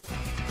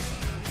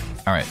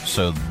 All right,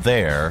 so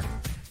there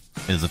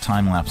is a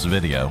time-lapse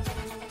video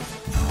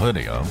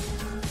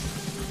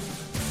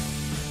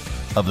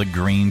of the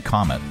green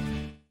comet.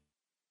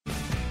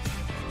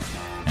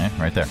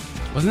 Right there.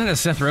 Wasn't it a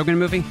Seth Rogen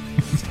movie?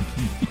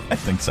 I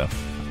think so.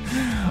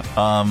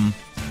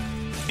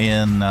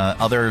 In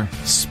other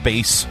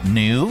space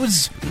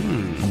news,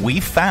 we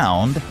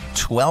found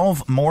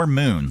 12 more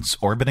moons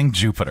orbiting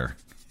Jupiter.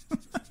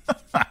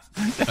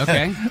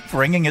 Okay.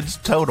 Bringing its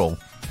total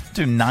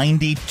to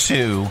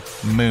 92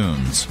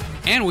 moons.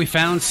 And we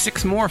found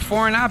 6 more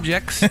foreign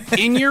objects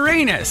in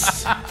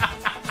Uranus.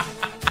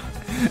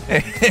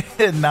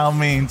 It now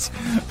means,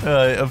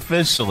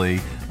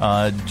 officially,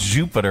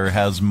 Jupiter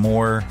has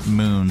more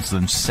moons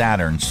than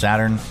Saturn.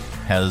 Saturn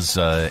has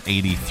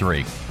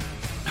 83.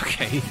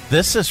 Okay.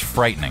 This is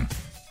frightening.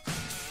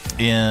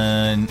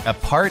 In a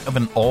part of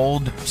an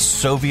old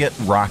Soviet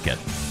rocket.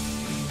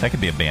 That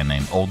could be a band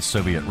name, Old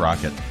Soviet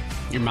Rocket.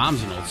 Your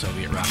mom's an old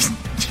Soviet rocket.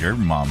 Your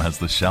mom has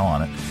the shell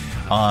on it.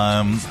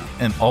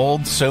 An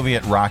old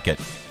Soviet rocket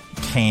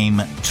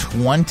came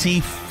 20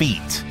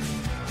 feet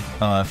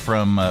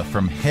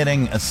from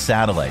hitting a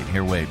satellite.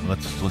 Here, wait.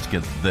 Let's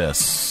get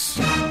this.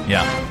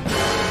 Yeah.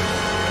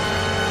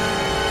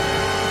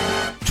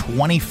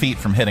 20 feet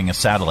from hitting a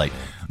satellite.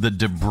 The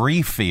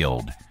debris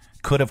field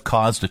could have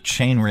caused a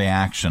chain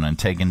reaction and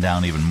taken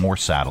down even more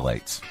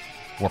satellites,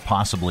 or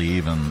possibly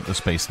even the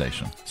space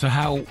station. So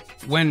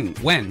when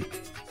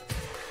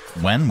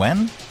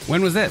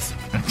was this?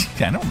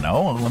 I don't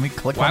know. Let me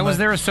click on Why was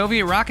there a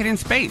Soviet rocket in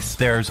space?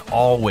 There's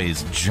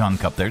always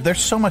junk up there.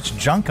 There's so much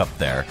junk up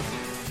there.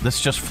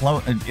 This just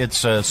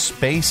It's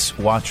space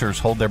watchers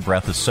hold their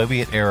breath as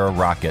Soviet-era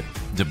rocket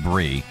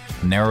debris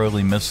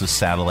narrowly misses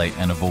satellite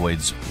and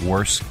avoids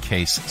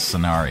worst-case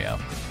scenario.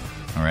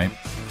 All right?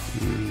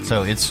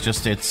 So it's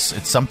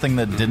something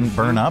that didn't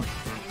burn up.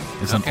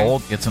 It's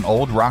an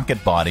old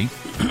rocket body.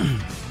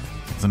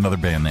 It's another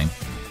band name.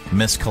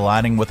 Missed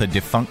colliding with a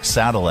defunct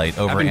satellite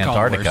over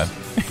Antarctica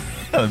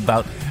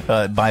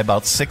by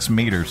about 6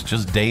 meters,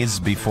 just days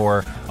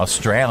before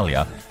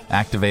Australia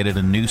activated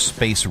a new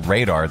space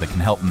radar that can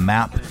help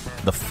map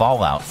the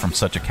fallout from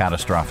such a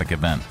catastrophic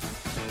event.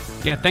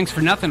 Yeah, thanks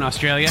for nothing,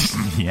 Australia.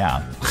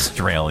 Yeah,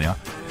 Australia.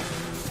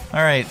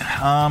 All right.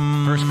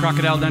 First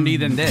Crocodile Dundee,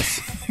 then this.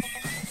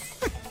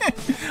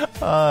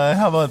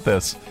 How about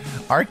this?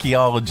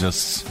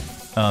 Archaeologists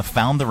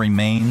found the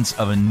remains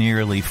of a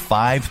nearly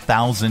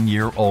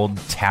 5,000-year-old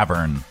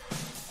tavern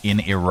in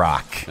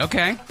Iraq.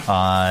 Okay. It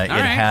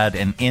had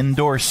an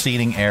indoor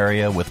seating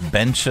area with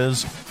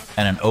benches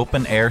and an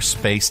open-air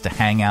space to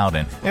hang out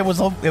in. It was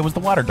the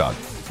Water Dog,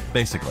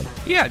 basically.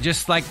 Yeah,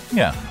 just like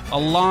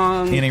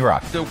along in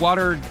Iraq. The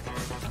water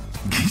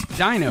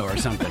dino or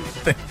something.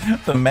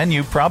 The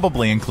menu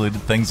probably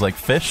included things like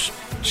fish,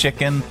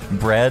 chicken,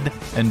 bread,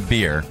 and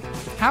beer.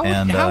 How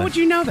would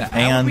you know that?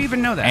 How would we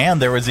even know that?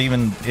 And it was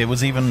even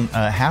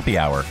a happy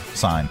hour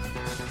sign.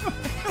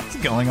 What's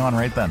going on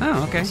right then?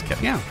 Oh, okay. Just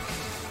kidding. Yeah.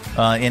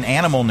 In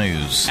animal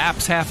news.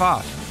 Apps half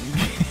off.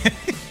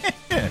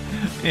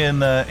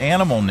 In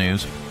animal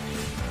news,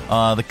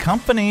 the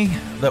company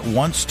that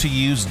wants to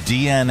use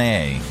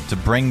DNA to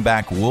bring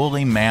back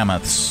woolly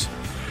mammoths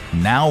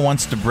now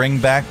wants to bring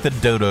back the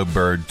dodo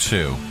bird,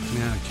 too. Oh,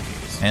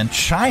 jeez. And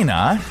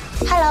China...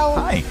 Hello.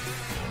 Hi.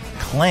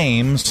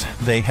 Claims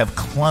they have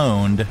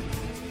cloned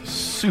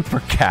super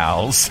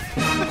cows.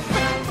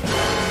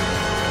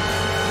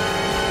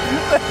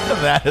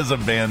 That is a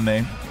band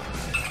name.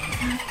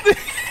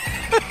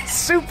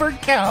 Super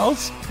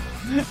cows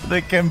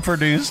that can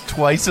produce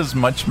twice as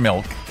much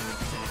milk.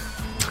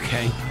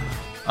 Okay.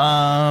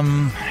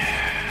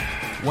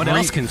 What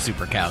else can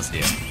super cows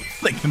do?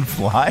 They can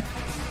fly.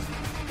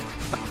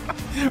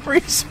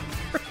 Research.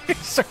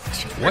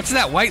 What's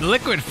that white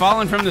liquid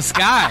falling from the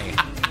sky?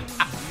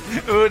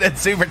 Ooh, that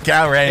super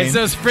cow rain. It's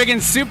those friggin'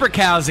 super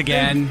cows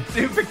again.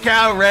 Super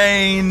cow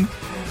rain.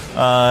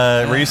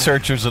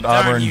 Researchers at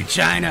Auburn, you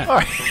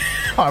China.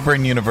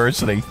 Auburn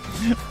University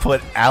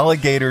put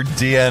alligator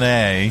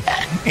DNA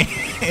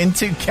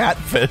into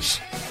catfish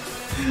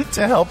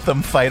to help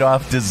them fight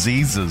off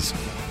diseases.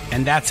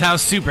 And that's how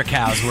super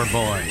cows were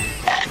born.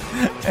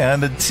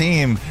 And a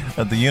team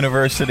at the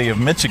University of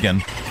Michigan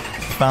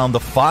found the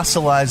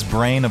fossilized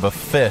brain of a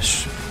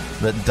fish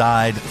that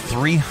died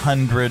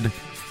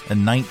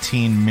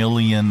 319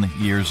 million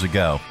years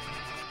ago.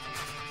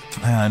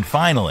 And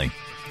finally,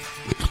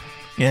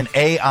 in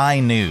AI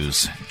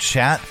news,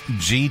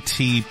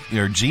 GPT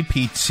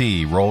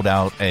rolled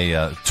out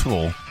a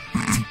tool.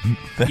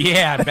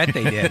 Yeah, I bet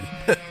they did.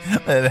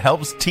 That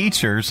helps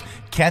teachers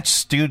catch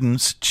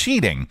students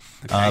cheating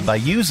by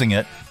using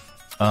it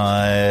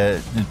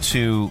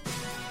to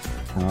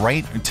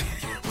write.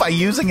 By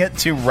using it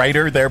to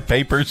writer their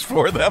papers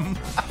for them.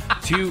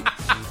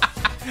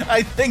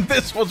 I think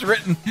this was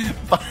written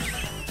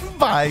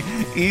by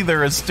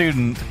either a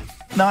student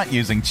not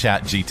using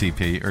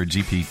ChatGTP or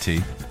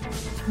GPT.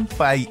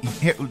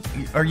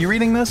 Are you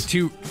reading this?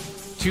 To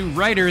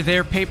writer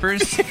their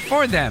papers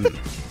for them.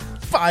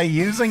 By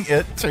using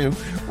it to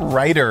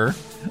writer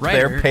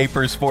their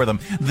papers for them.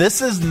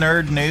 This is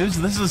nerd news.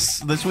 This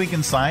is This Week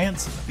in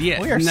Science. Yeah,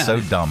 we are so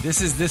dumb.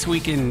 This is This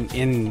Week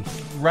in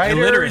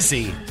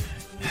illiteracy.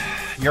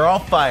 You're all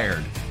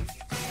fired.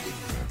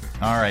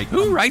 All right.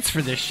 Who writes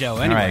for this show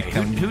anyway?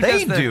 All right,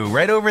 they do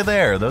right over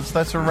there.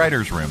 That's a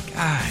writer's room.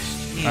 Gosh.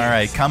 Geez. All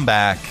right, come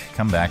back.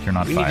 You're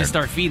not fired. We need to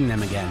start feeding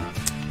them again.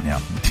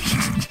 Yeah.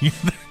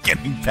 They're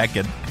getting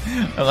pecked.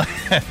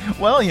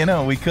 Well,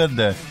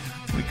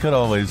 we could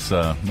always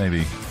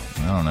maybe,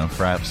 I don't know,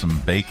 fry up some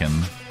bacon.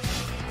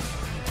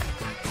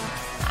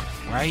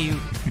 Why are you?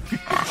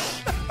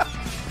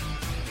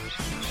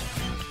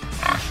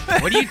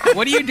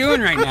 What are you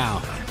doing right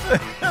now?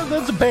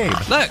 That's a babe.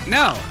 Look,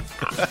 no.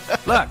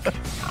 Look.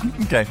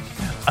 Okay.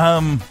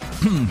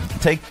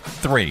 Take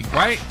 3.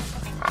 Right.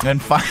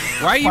 And why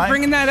are you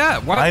bringing that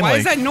up? Why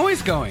is that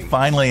noise going?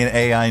 Finally, in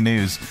AI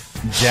news,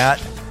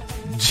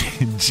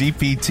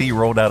 GPT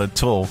rolled out a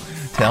tool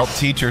to help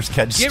teachers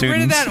catch students. Get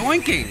rid of that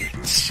oinking.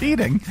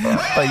 Cheating.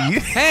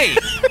 Hey,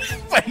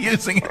 By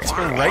using it to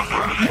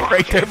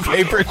write their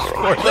papers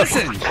for them.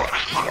 Listen.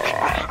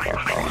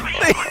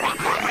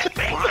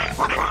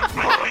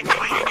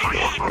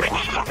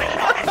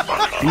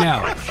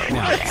 No.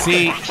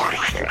 See,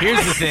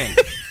 here's the thing.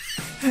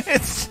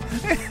 It's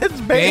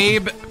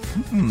Babe.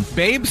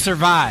 Babe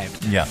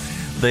survived. Yeah.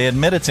 They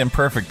admit it's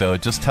imperfect, though.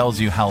 It just tells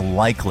you how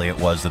likely it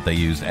was that they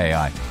used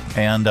AI.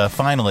 And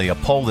finally, a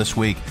poll this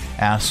week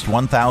asked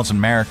 1,000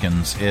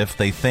 Americans if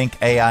they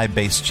think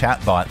AI-based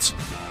chatbots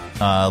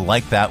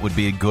like that would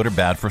be good or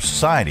bad for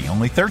society.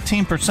 Only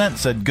 13%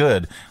 said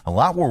good. A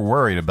lot were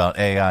worried about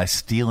AI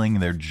stealing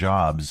their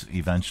jobs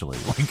eventually,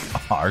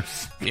 like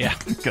ours. Yeah.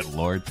 Good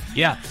Lord.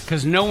 Yeah,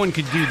 because no one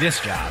could do this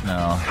job.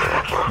 No.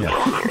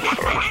 Yeah.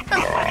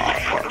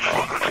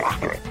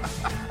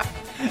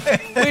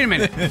 Wait a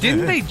minute.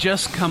 Didn't they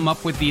just come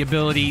up with the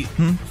ability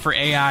for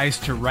AIs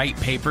to write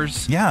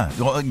papers? Yeah.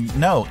 Well,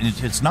 no,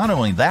 it's not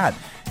only that.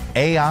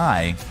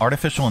 AI,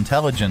 artificial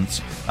intelligence,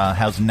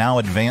 has now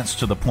advanced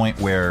to the point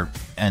where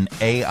an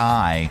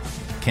AI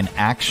can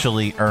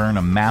actually earn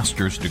a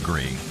master's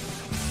degree.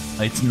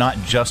 It's not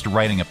just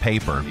writing a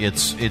paper.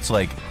 It's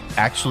like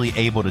actually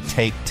able to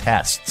take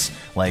tests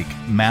like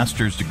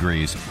master's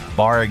degrees,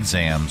 bar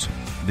exams,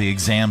 the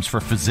exams for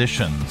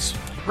physicians.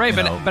 Right,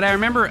 but I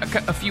remember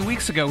a few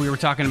weeks ago we were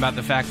talking about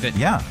the fact that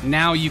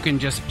now you can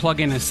just plug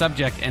in a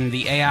subject and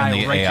the AI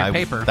will write your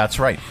paper. That's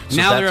right. So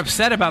now they're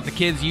upset about the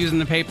kids using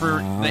the paper,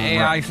 the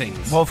AI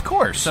things. Well, of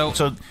course. So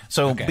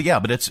okay. But yeah,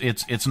 but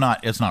it's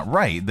not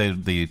right.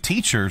 The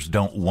teachers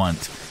don't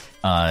want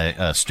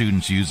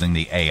students using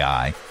the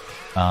AI.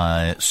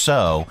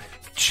 So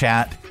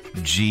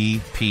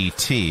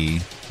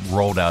ChatGPT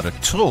rolled out a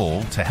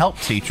tool to help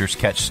teachers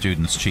catch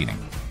students cheating.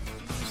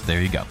 So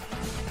there you go.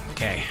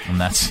 Okay. And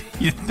that's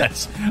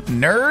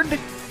Nerd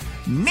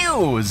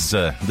News.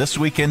 This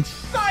week in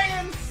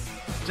science.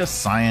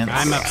 Just science.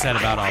 I'm upset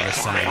about all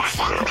this science.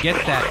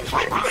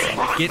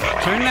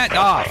 Turn that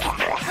off.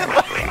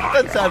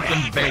 Let's have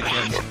some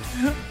bacon.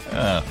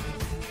 All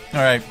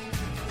right.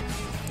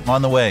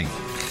 On the way.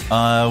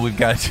 We've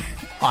got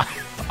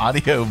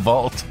Audio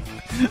Vault.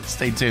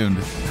 Stay tuned.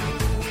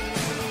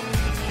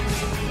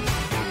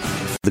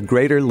 The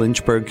Greater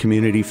Lynchburg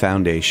Community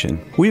Foundation.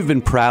 We've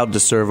been proud to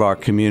serve our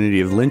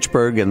community of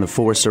Lynchburg and the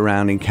 4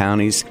 surrounding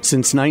counties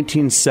since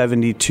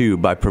 1972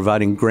 by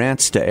providing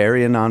grants to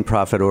area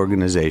nonprofit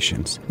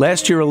organizations.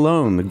 Last year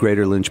alone, the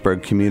Greater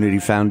Lynchburg Community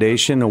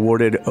Foundation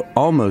awarded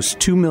almost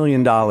 $2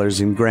 million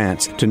in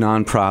grants to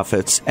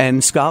nonprofits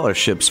and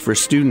scholarships for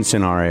students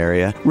in our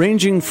area,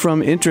 ranging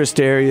from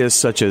interest areas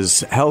such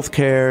as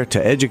healthcare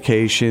to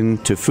education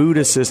to food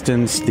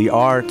assistance, the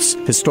arts,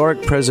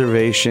 historic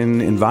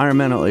preservation,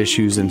 environmental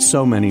issues, and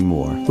so many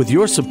more. With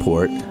your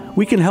support,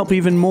 we can help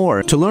even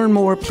more. To learn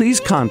more, please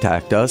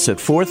contact us at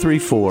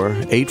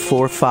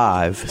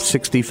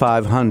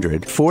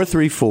 434-845-6500,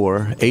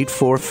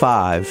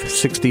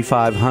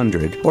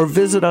 434-845-6500, or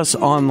visit us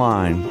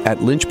online at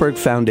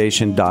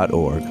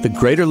lynchburgfoundation.org. The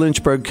Greater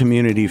Lynchburg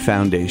Community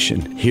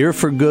Foundation, here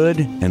for good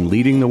and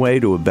leading the way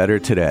to a better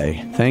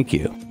today. Thank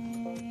you.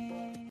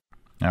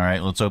 All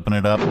right, let's open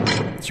it up.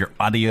 It's your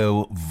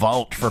Audio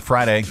Vault for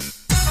Friday.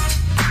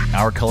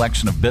 Our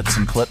collection of bits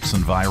and clips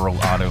and viral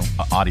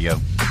audio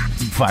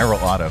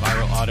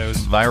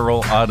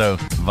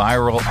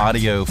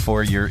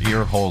for your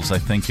ear holes. I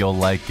think you'll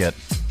like it.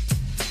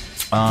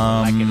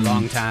 Like it a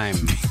long time.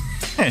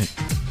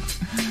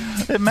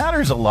 It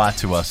matters a lot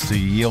to us to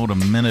yield a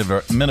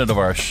minute of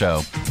our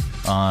show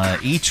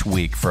each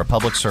week for a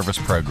public service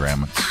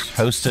program. It's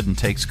hosted and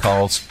takes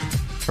calls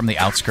from the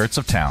outskirts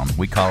of town.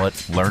 We call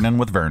it Learnin'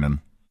 with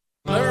Vernon.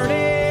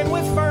 Learning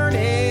with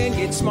Vernon,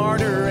 get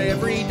smarter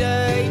every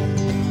day.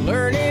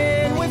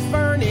 Learning with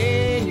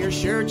Vernon, you're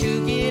sure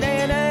to get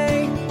an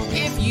A.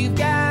 If you've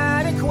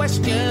got a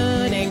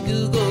question and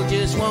Google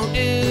just won't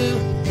do,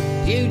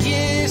 you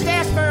just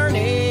ask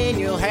Vernon,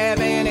 you'll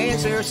have an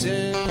answer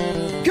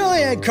soon. Go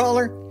ahead,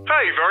 caller.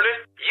 Hey,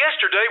 Vernon.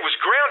 Yesterday was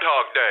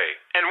Groundhog Day.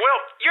 And, well,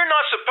 you're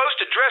not supposed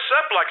to dress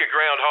up like a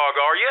groundhog,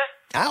 are you?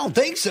 I don't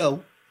think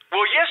so.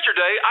 Well,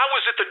 yesterday I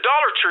was at the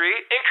Dollar Tree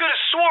and could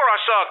have swore I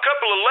saw a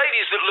couple of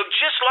ladies that looked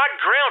just like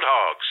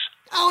groundhogs.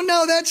 Oh,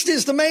 no, that's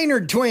just the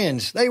Maynard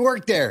twins. They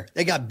work there.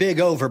 They got big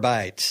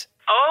overbites.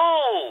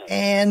 Oh.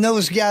 And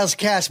those guys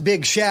cast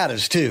big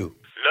shadows, too.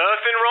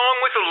 Nothing wrong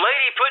with a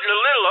lady putting a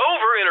little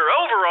over in her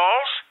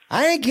overalls.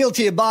 I ain't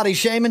guilty of body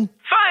shaming.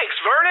 Thanks,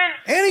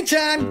 Vernon.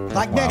 Anytime.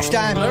 Like next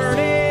time.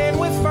 Learning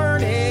with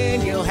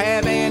Vernon, you'll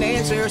have an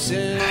answer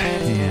soon.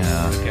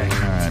 Yeah, okay.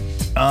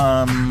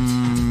 All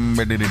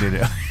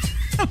right.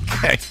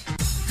 Okay.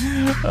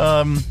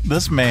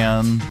 This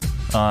man,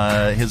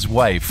 his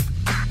wife,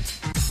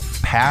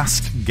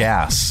 passed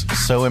gas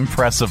so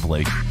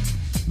impressively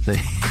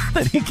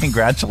that he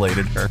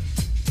congratulated her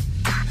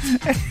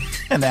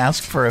and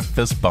asked for a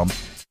fist bump.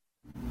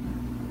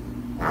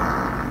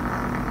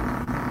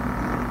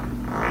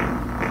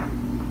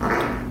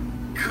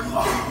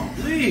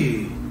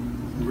 Golly.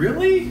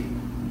 Really?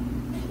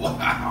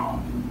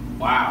 Wow.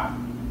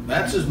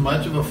 That's as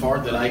much of a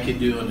fart that I could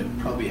do in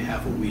probably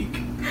half a week.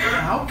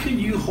 How can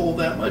you hold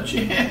that much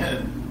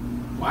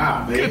in?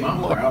 Wow, babe,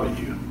 I'm proud of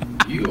you.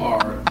 You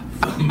are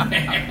the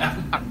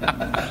man.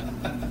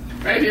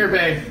 Right here,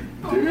 babe.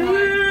 Oh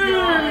my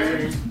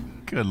God.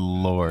 Good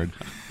Lord.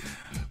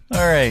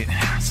 All right,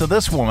 so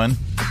this woman,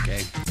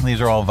 these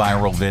are all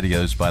viral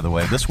videos, by the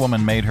way. This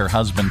woman made her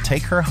husband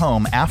take her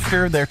home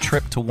after their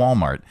trip to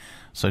Walmart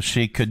so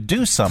she could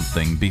do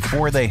something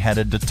before they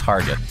headed to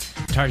Target.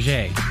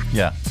 Target.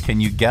 Yeah.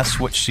 Can you guess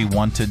what she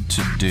wanted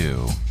to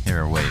do?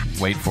 Here,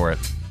 wait for it.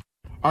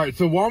 All right,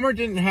 so Walmart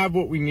didn't have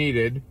what we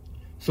needed.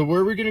 So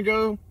where are we going to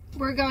go?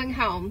 We're going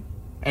home.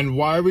 And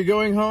why are we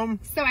going home?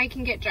 So I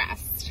can get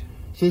dressed.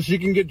 So she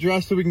can get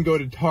dressed so we can go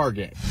to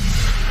Target.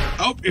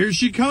 Oh, here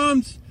she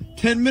comes.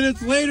 10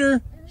 minutes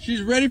later,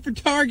 she's ready for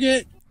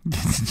Target.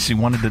 She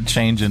wanted to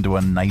change into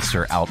a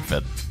nicer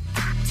outfit.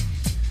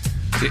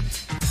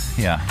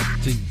 Yeah.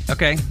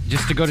 Okay,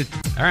 just to go to...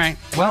 All right.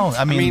 Well,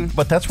 I mean,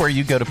 but that's where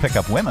you go to pick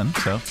up women,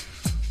 so...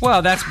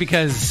 Well, that's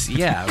because,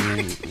 yeah, I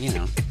mean, you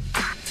know.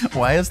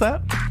 Why is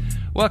that?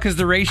 Well, because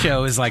the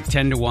ratio is like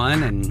 10 to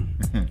 1, and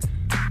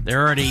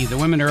the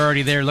women are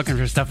already there looking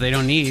for stuff they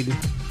don't need.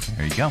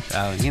 There you go.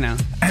 You know.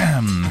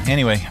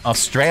 Anyway,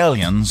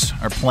 Australians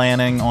are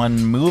planning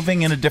on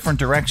moving in a different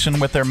direction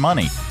with their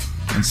money.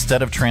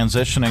 Instead of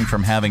transitioning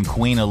from having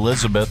Queen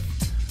Elizabeth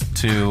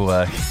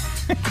to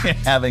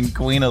having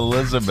Queen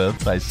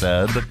Elizabeth, I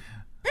said,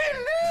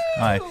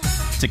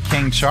 to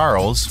King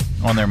Charles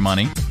on their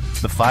money,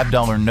 the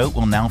 $5 note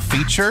will now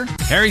feature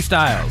Harry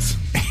Styles.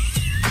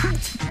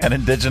 An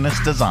indigenous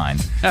design.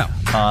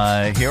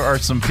 Oh. Here are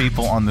some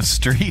people on the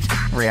street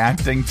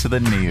reacting to the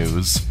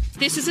news.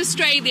 This is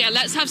Australia.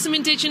 Let's have some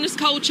Indigenous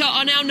culture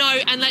on our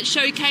note and let's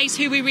showcase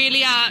who we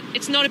really are.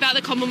 It's not about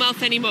the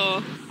Commonwealth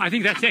anymore. I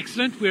think that's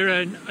excellent. We're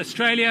in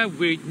Australia.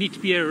 We need to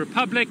be a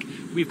republic.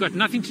 We've got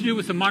nothing to do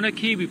with the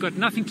monarchy. We've got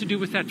nothing to do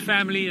with that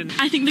family. And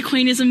I think the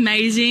Queen is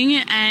amazing,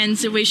 and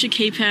so we should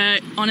keep her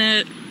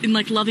in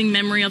like loving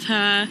memory of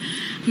her.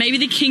 Maybe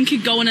the King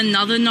could go on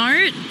another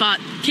note, but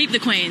keep the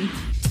Queen.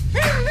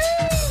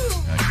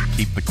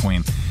 Keep the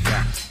Queen.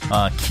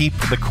 Keep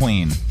the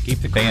Queen. Keep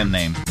the Queen. Band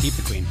name. Keep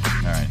the Queen.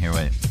 All right, here,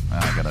 wait.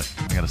 I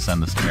gotta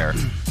send this to Eric.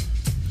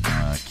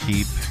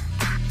 Keep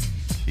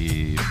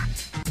the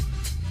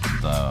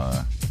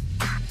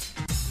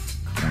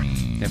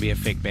Queen. That'd be a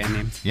fake band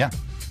name. Yeah.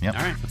 Yep.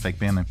 All right. It's a fake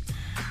band name.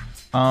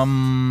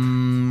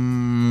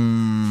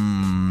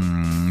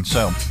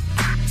 So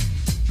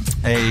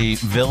a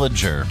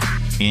villager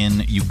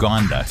in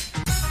Uganda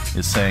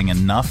is saying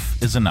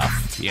enough is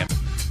enough. Yep.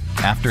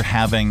 After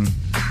having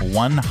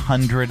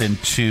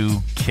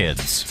 102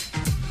 kids.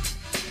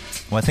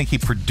 Well, I think he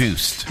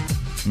produced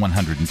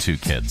 102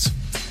 kids.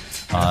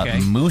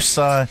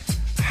 Musa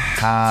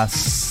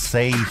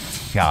Haseya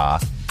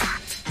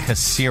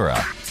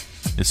Kasira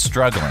is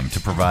struggling to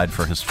provide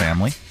for his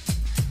family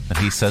that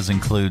he says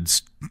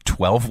includes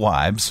 12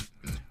 wives,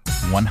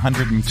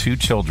 102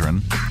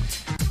 children,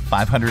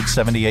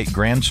 578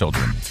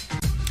 grandchildren.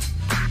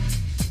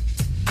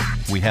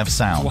 We have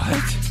sound.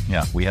 What?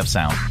 Yeah, we have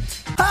sound.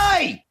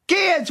 Hey,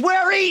 kids,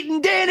 we're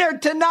eating dinner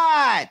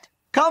tonight.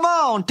 Come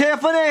on,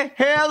 Tiffany,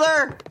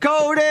 Heather,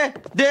 Cody,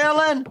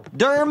 Dylan,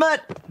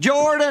 Dermot,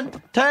 Jordan,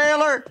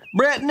 Taylor,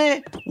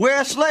 Brittany,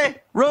 Wesley,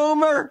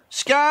 Rumor,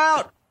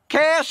 Scout,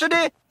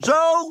 Cassidy,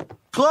 Zoe,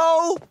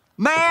 Chloe,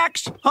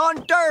 Max,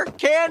 Hunter,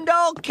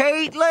 Kendall,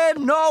 Caitlin,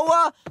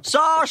 Noah,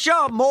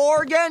 Sasha,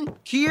 Morgan,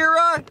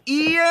 Kira,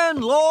 Ian,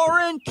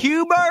 Lauren,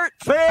 Cubert,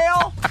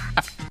 Phil.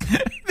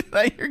 Did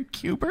I hear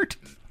Cubert?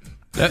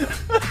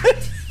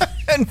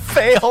 And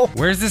fail.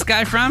 Where's this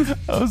guy from?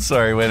 Oh,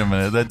 sorry. Wait a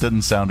minute. That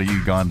didn't sound a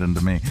Ugandan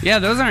to me. Yeah,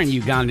 those aren't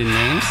Ugandan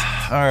names.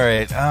 All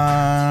right.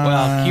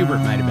 Well,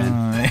 Cubert might have been.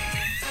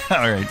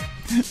 All right.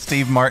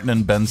 Steve Martin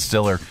and Ben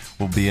Stiller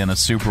will be in a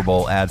Super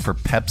Bowl ad for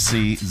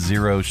Pepsi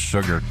Zero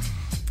Sugar.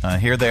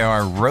 Here they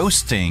are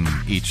roasting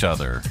each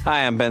other.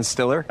 Hi, I'm Ben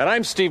Stiller. And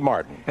I'm Steve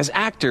Martin. As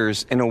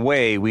actors, in a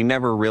way, we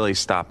never really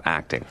stop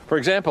acting. For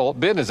example,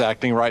 Ben is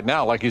acting right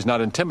now like he's not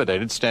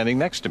intimidated standing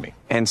next to me.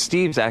 And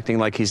Steve's acting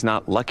like he's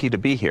not lucky to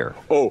be here.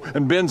 Oh,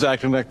 and Ben's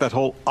acting like that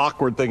whole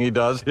awkward thing he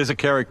does is a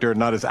character,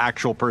 not his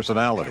actual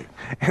personality.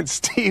 And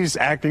Steve's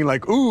acting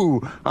like,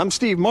 ooh, I'm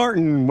Steve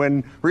Martin,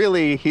 when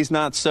really he's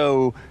not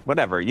so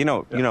whatever. You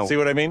know. See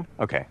what I mean?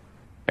 Okay.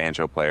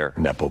 Banjo player.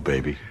 Nepo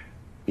baby.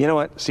 You know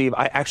what, Steve?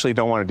 I actually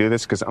don't want to do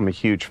this because I'm a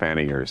huge fan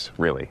of yours,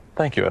 really.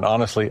 Thank you. And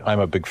honestly, I'm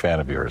a big fan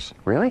of yours.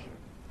 Really?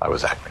 I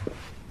was acting.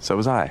 So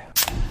was I.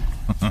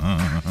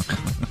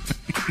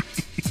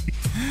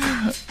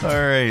 All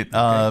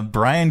right.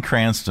 Bryan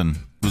Cranston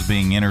was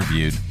being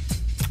interviewed.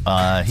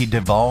 He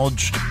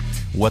divulged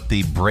what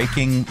the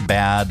Breaking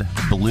Bad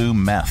blue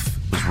meth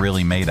was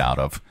really made out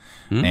of.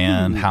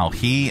 And how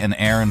he and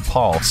Aaron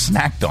Paul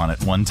snacked on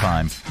it one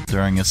time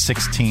during a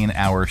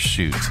 16-hour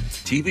shoot.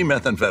 TV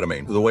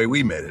methamphetamine, the way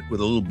we made it,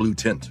 with a little blue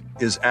tint,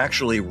 is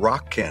actually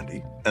rock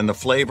candy, and the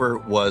flavor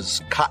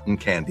was cotton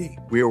candy.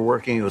 We were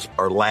working, it was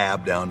our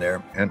lab down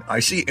there, and I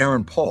see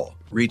Aaron Paul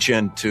reach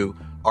into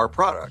our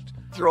product,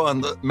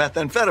 throwing the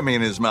methamphetamine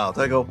in his mouth.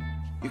 I go,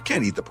 you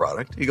can't eat the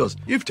product. He goes,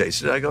 you've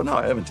tasted it. I go, no,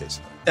 I haven't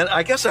tasted it. And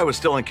I guess I was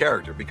still in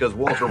character because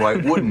Walter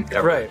White wouldn't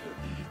ever. Right.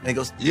 And he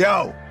goes,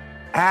 yo,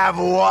 have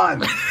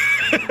one,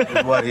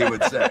 is what he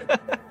would say.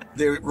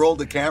 They rolled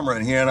the camera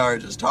and he and I are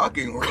just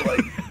talking. We're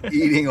like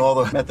eating all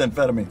the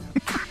methamphetamine.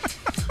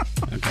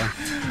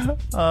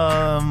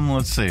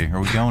 Let's see. Are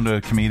we going to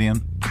a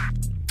comedian?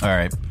 All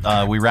right.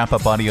 We wrap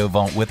up Audio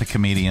Vault with a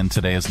comedian.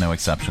 Today is no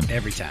exception.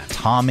 Every time.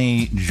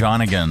 Tommy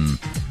Jonigan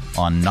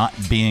on not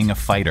being a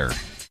fighter.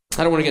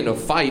 I don't want to get in a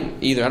fight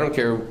either. I don't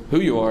care who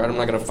you are. I'm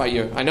not going to fight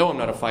you. I know I'm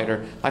not a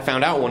fighter. I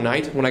found out one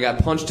night when I got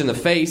punched in the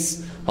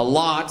face a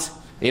lot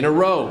in a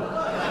row.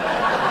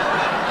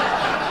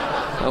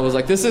 I was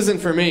like, this isn't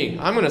for me.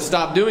 I'm going to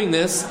stop doing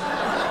this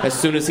as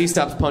soon as he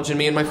stops punching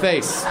me in my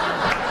face.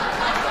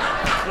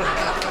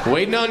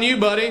 Waiting on you,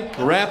 buddy.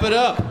 Wrap it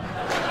up.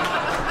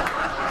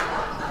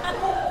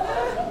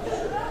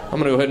 I'm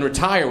going to go ahead and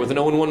retire with an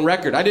 0-1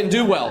 record. I didn't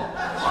do well.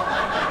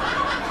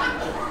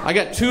 I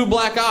got 2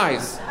 black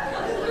eyes.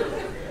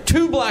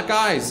 2 black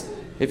eyes,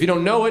 if you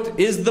don't know it,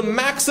 is the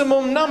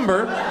maximum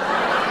number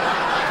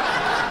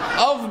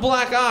of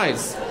black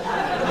eyes.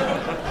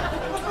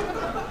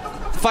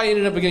 Fight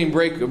ended up getting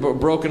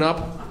broken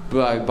up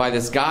by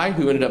this guy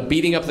who ended up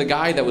beating up the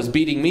guy that was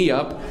beating me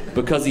up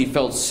because he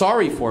felt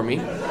sorry for me,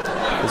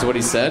 is what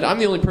he said. I'm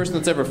the only person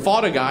that's ever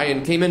fought a guy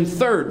and came in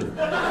 3rd.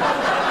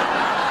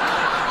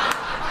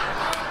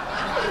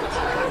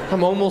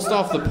 I'm almost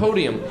off the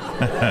podium.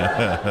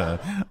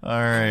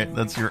 All right,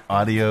 that's your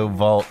Audio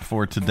Vault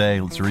for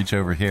today. Let's reach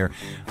over here.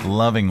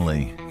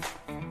 Lovingly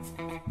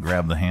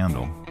grab the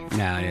handle.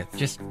 No,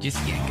 just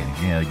yank it.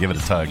 Yeah, give it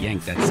a tug.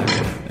 Yank that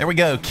sucker. There we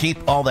go.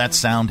 Keep all that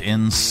sound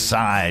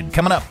inside.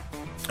 Coming up,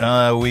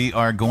 we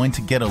are going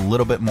to get a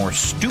little bit more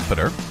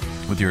stupider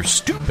with your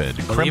stupid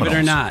Believe criminals. it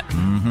or not.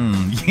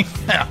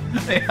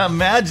 Mm-hmm. Yeah,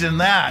 imagine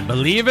that.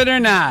 Believe it or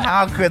not.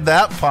 How could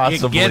that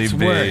possibly it gets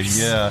be?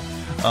 Worse. Yeah.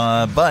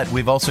 But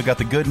we've also got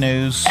the good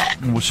news.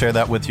 We'll share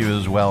that with you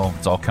as well.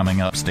 It's all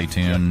coming up. Stay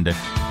tuned.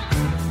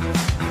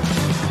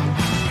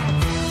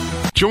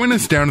 Join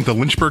us down at the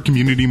Lynchburg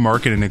Community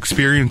Market and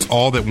experience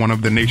all that one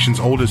of the nation's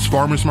oldest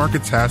farmers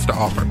markets has to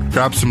offer.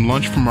 Grab some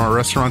lunch from our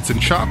restaurants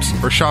and shops,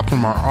 or shop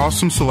from our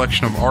awesome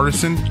selection of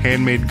artisan,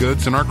 handmade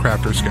goods in our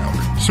crafters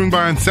gallery. Swing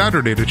by on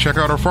Saturday to check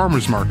out our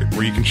farmers market,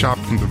 where you can shop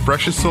from the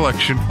freshest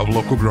selection of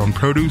local grown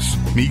produce,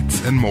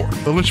 meats, and more.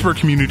 The Lynchburg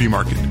Community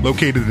Market,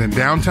 located in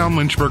downtown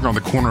Lynchburg on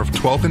the corner of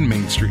 12th and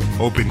Main Street.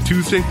 Open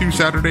Tuesday through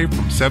Saturday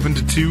from 7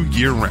 to 2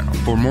 year-round.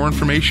 For more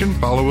information,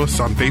 follow us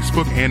on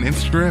Facebook and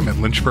Instagram at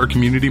Lynchburg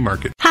Community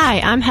Market. Hi,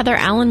 I'm Heather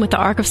Allen with the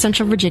ARC of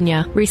Central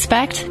Virginia.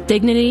 Respect,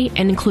 dignity,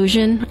 and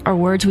inclusion are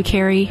words we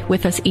carry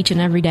with us each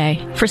and every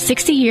day. For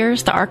 60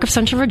 years, the ARC of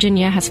Central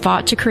Virginia has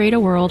fought to create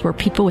a world where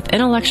people with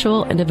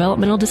intellectual and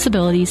developmental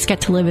disabilities get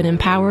to live an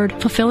empowered,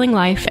 fulfilling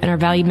life and are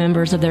valued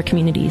members of their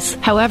communities.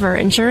 However,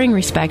 ensuring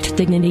respect,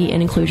 dignity,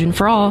 and inclusion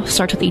for all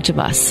starts with each of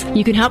us.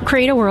 You can help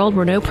create a world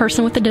where no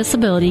person with a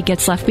disability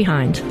gets left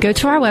behind. Go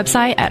to our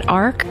website at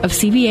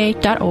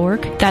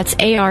arcofcva.org. That's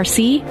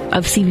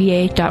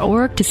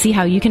arcofcva.org to see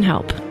how you can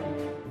help.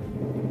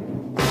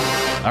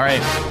 All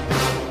right.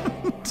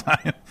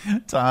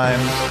 Time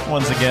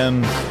once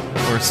again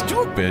for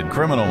stupid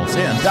criminals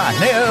in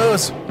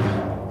news.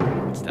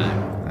 It's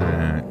time.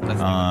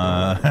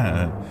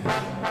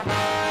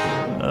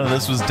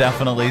 This was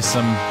definitely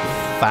some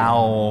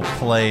foul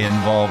play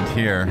involved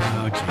here.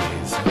 Oh,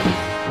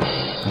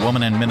 jeez. A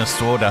woman in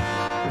Minnesota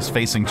is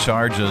facing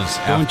charges.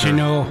 Don't you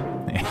know?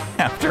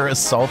 After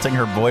assaulting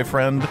her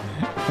boyfriend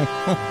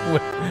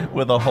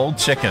with a whole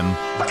chicken.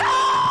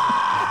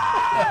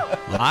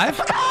 Live?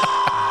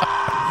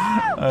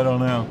 I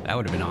don't know. That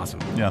would have been awesome.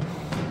 Yeah.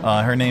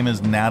 Her name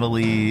is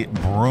Natalie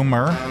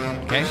Broomer.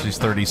 Okay. She's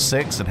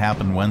 36. It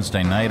happened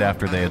Wednesday night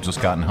after they had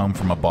just gotten home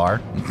from a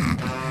bar.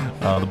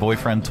 The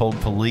boyfriend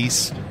told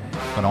police,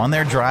 but on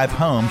their drive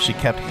home, she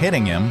kept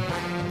hitting him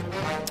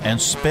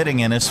and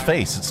spitting in his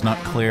face. It's not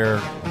clear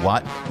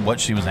what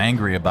she was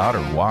angry about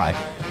or why.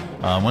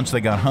 Once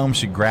they got home,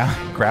 she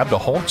grabbed a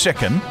whole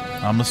chicken.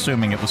 I'm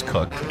assuming it was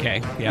cooked.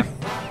 Okay, yeah.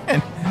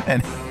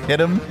 and hit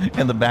him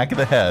in the back of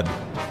the head.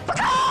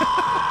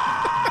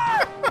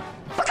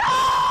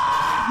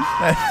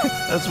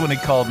 That's when he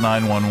called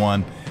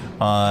 911.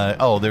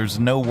 There's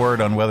no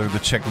word on whether the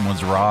chicken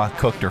was raw,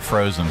 cooked, or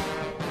frozen.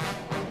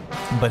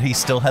 But he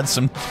still had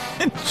some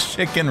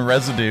chicken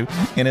residue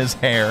in his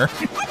hair.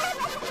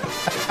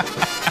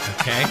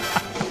 Okay.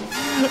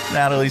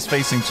 Natalie's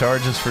facing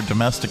charges for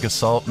domestic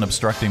assault and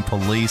obstructing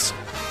police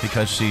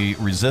because she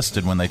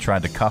resisted when they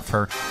tried to cuff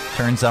her.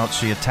 Turns out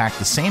she attacked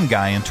the same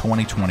guy in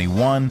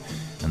 2021,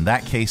 and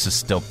that case is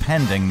still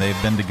pending.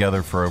 They've been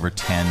together for over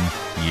 10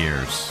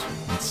 years.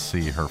 Let's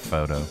see her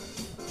photo.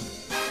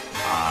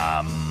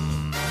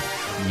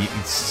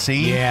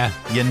 See? Yeah.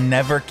 You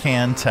never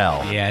can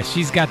tell. Yeah,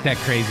 she's got that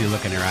crazy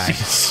look in her eye.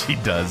 She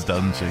does,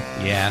 doesn't she?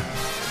 Yeah.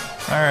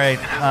 All right.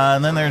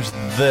 And then there's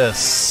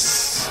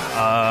this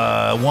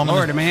woman.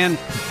 Florida man.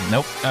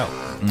 Nope.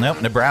 Oh.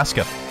 Nope.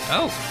 Nebraska.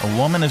 Oh. A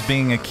woman is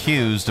being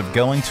accused of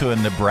going to a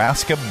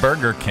Nebraska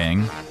Burger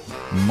King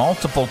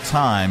multiple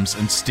times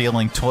and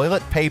stealing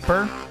toilet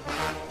paper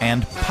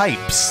and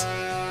pipes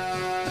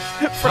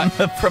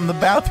from the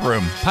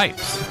bathroom.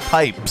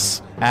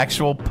 Pipes.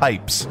 Actual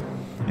pipes.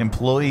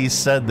 Employees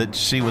said that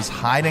she was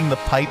hiding the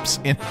pipes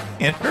in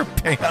her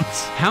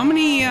pants. How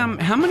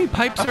many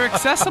pipes are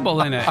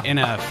accessible in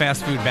a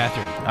fast food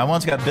bathroom? I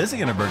once got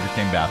busy in a Burger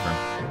King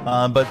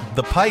bathroom, but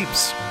the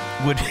pipes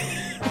would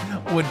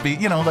be,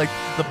 like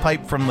the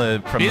pipe from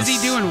the busy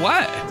doing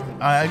what?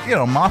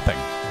 Mopping.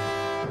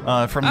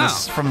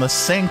 From the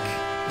sink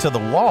to the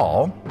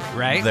wall,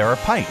 right? There are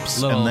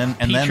pipes, Little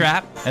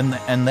trap, and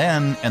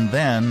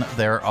then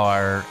there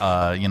are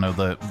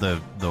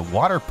the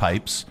water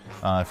pipes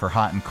for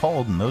hot and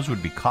cold, and those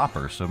would be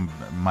copper. So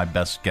my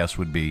best guess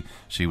would be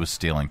she was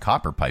stealing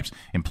copper pipes.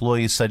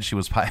 Employees said she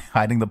was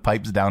hiding the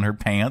pipes down her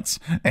pants.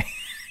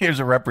 Here's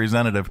a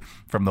representative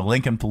from the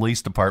Lincoln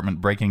Police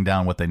Department breaking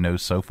down what they know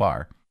so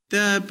far.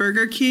 The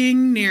Burger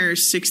King near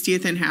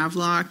 60th and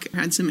Havelock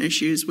had some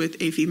issues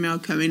with a female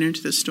coming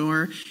into the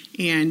store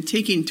and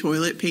taking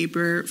toilet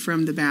paper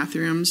from the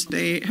bathrooms.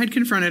 They had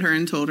confronted her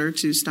and told her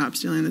to stop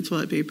stealing the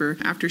toilet paper.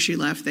 After she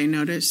left, they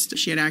noticed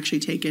she had actually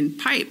taken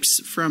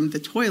pipes from the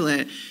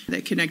toilet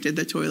that connected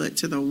the toilet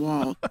to the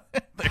wall.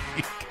 There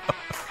you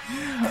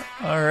go.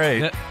 All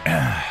right.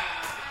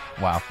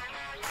 Wow.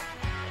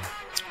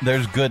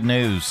 There's good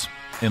news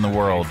in the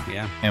world,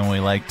 and we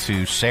like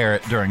to share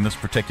it during this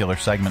particular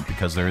segment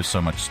because there is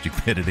so much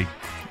stupidity.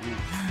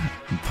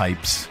 And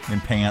pipes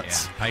and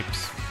pants. Yeah,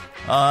 pipes.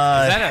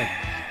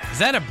 Is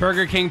that a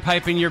Burger King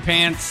pipe in your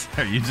pants?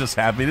 Are you just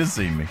happy to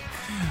see me?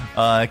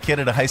 A kid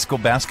at a high school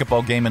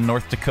basketball game in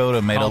North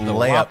Dakota made Called a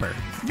layup.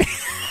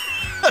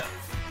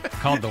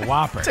 Called the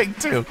Whopper. Take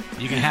two.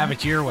 You can have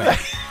it your way.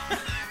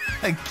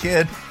 A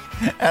kid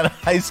at a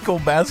high school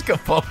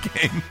basketball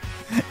game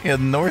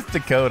in North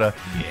Dakota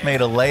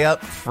made a layup,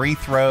 free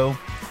throw,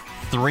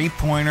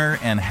 three-pointer,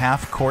 and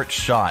half-court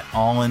shot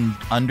all in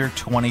under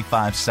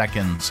 25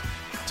 seconds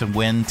to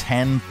win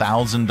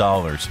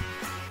 $10,000.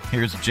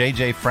 Here's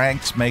JJ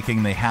Franks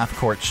making the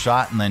half-court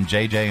shot, and then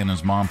JJ and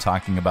his mom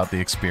talking about the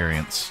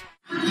experience.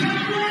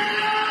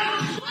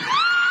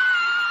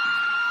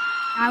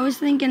 I was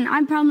thinking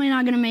I'm probably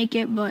not going to make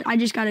it, but I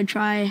just got to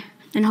try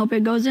and hope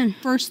it goes in.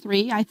 First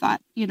three, I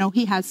thought,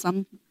 he has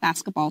some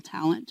basketball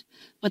talent.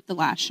 But the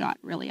last shot,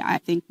 really, I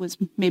think was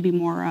maybe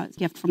more a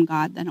gift from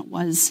God than it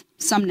was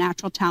some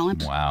natural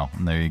talent. Wow.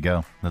 And there you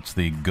go. That's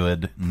the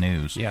good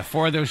news. Yeah,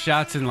 4 of those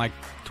shots in like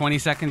 20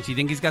 seconds. You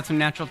think he's got some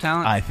natural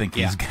talent? I think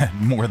he's got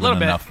more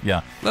than enough.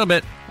 Yeah. A little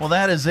bit. Well,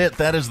 that is it.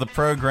 That is the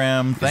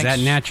program. Thanks. Is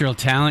that natural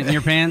talent in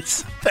your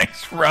pants?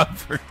 Thanks, Rob,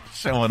 for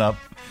showing up.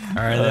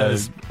 Or are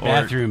those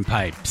bathroom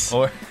pipes?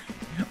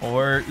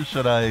 Or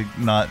should I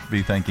not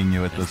be thanking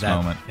you at this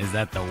moment? Is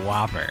that the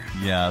Whopper?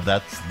 Yeah,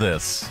 that's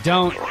this.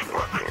 Don't.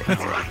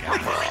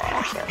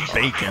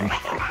 Bacon.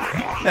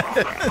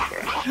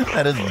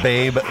 That is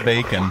Babe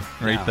Bacon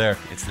right there.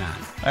 It's not.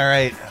 All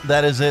right,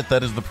 that is it.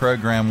 That is the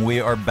program. We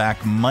are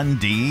back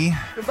Monday.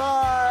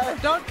 Goodbye.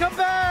 Don't come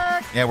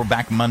back. Yeah, we're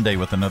back Monday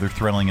with another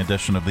thrilling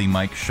edition of The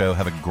Mike Show.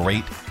 Have a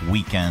great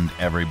weekend,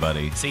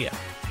 everybody. See ya.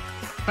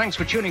 Thanks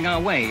for tuning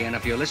our way, and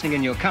if you're listening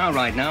in your car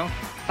right now,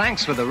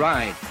 thanks for the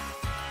ride.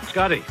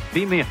 Scotty,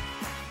 beat me.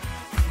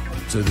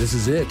 So this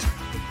is it.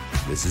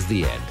 This is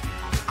the end.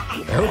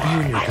 I hope you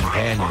and your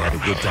companion had a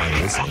good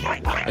time listening.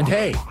 And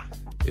hey,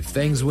 if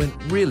things went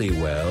really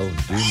well,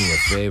 do me a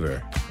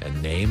favor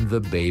and name the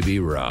baby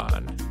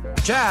Ron.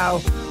 Ciao!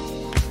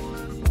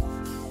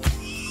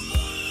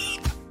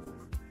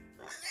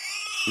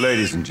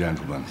 Ladies and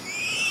gentlemen,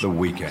 the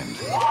weekend.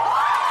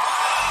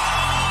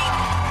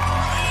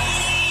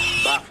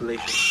 Bye,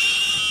 Felicia.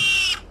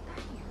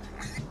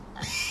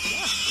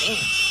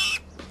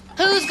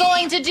 Who's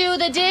going to do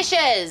the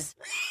dishes?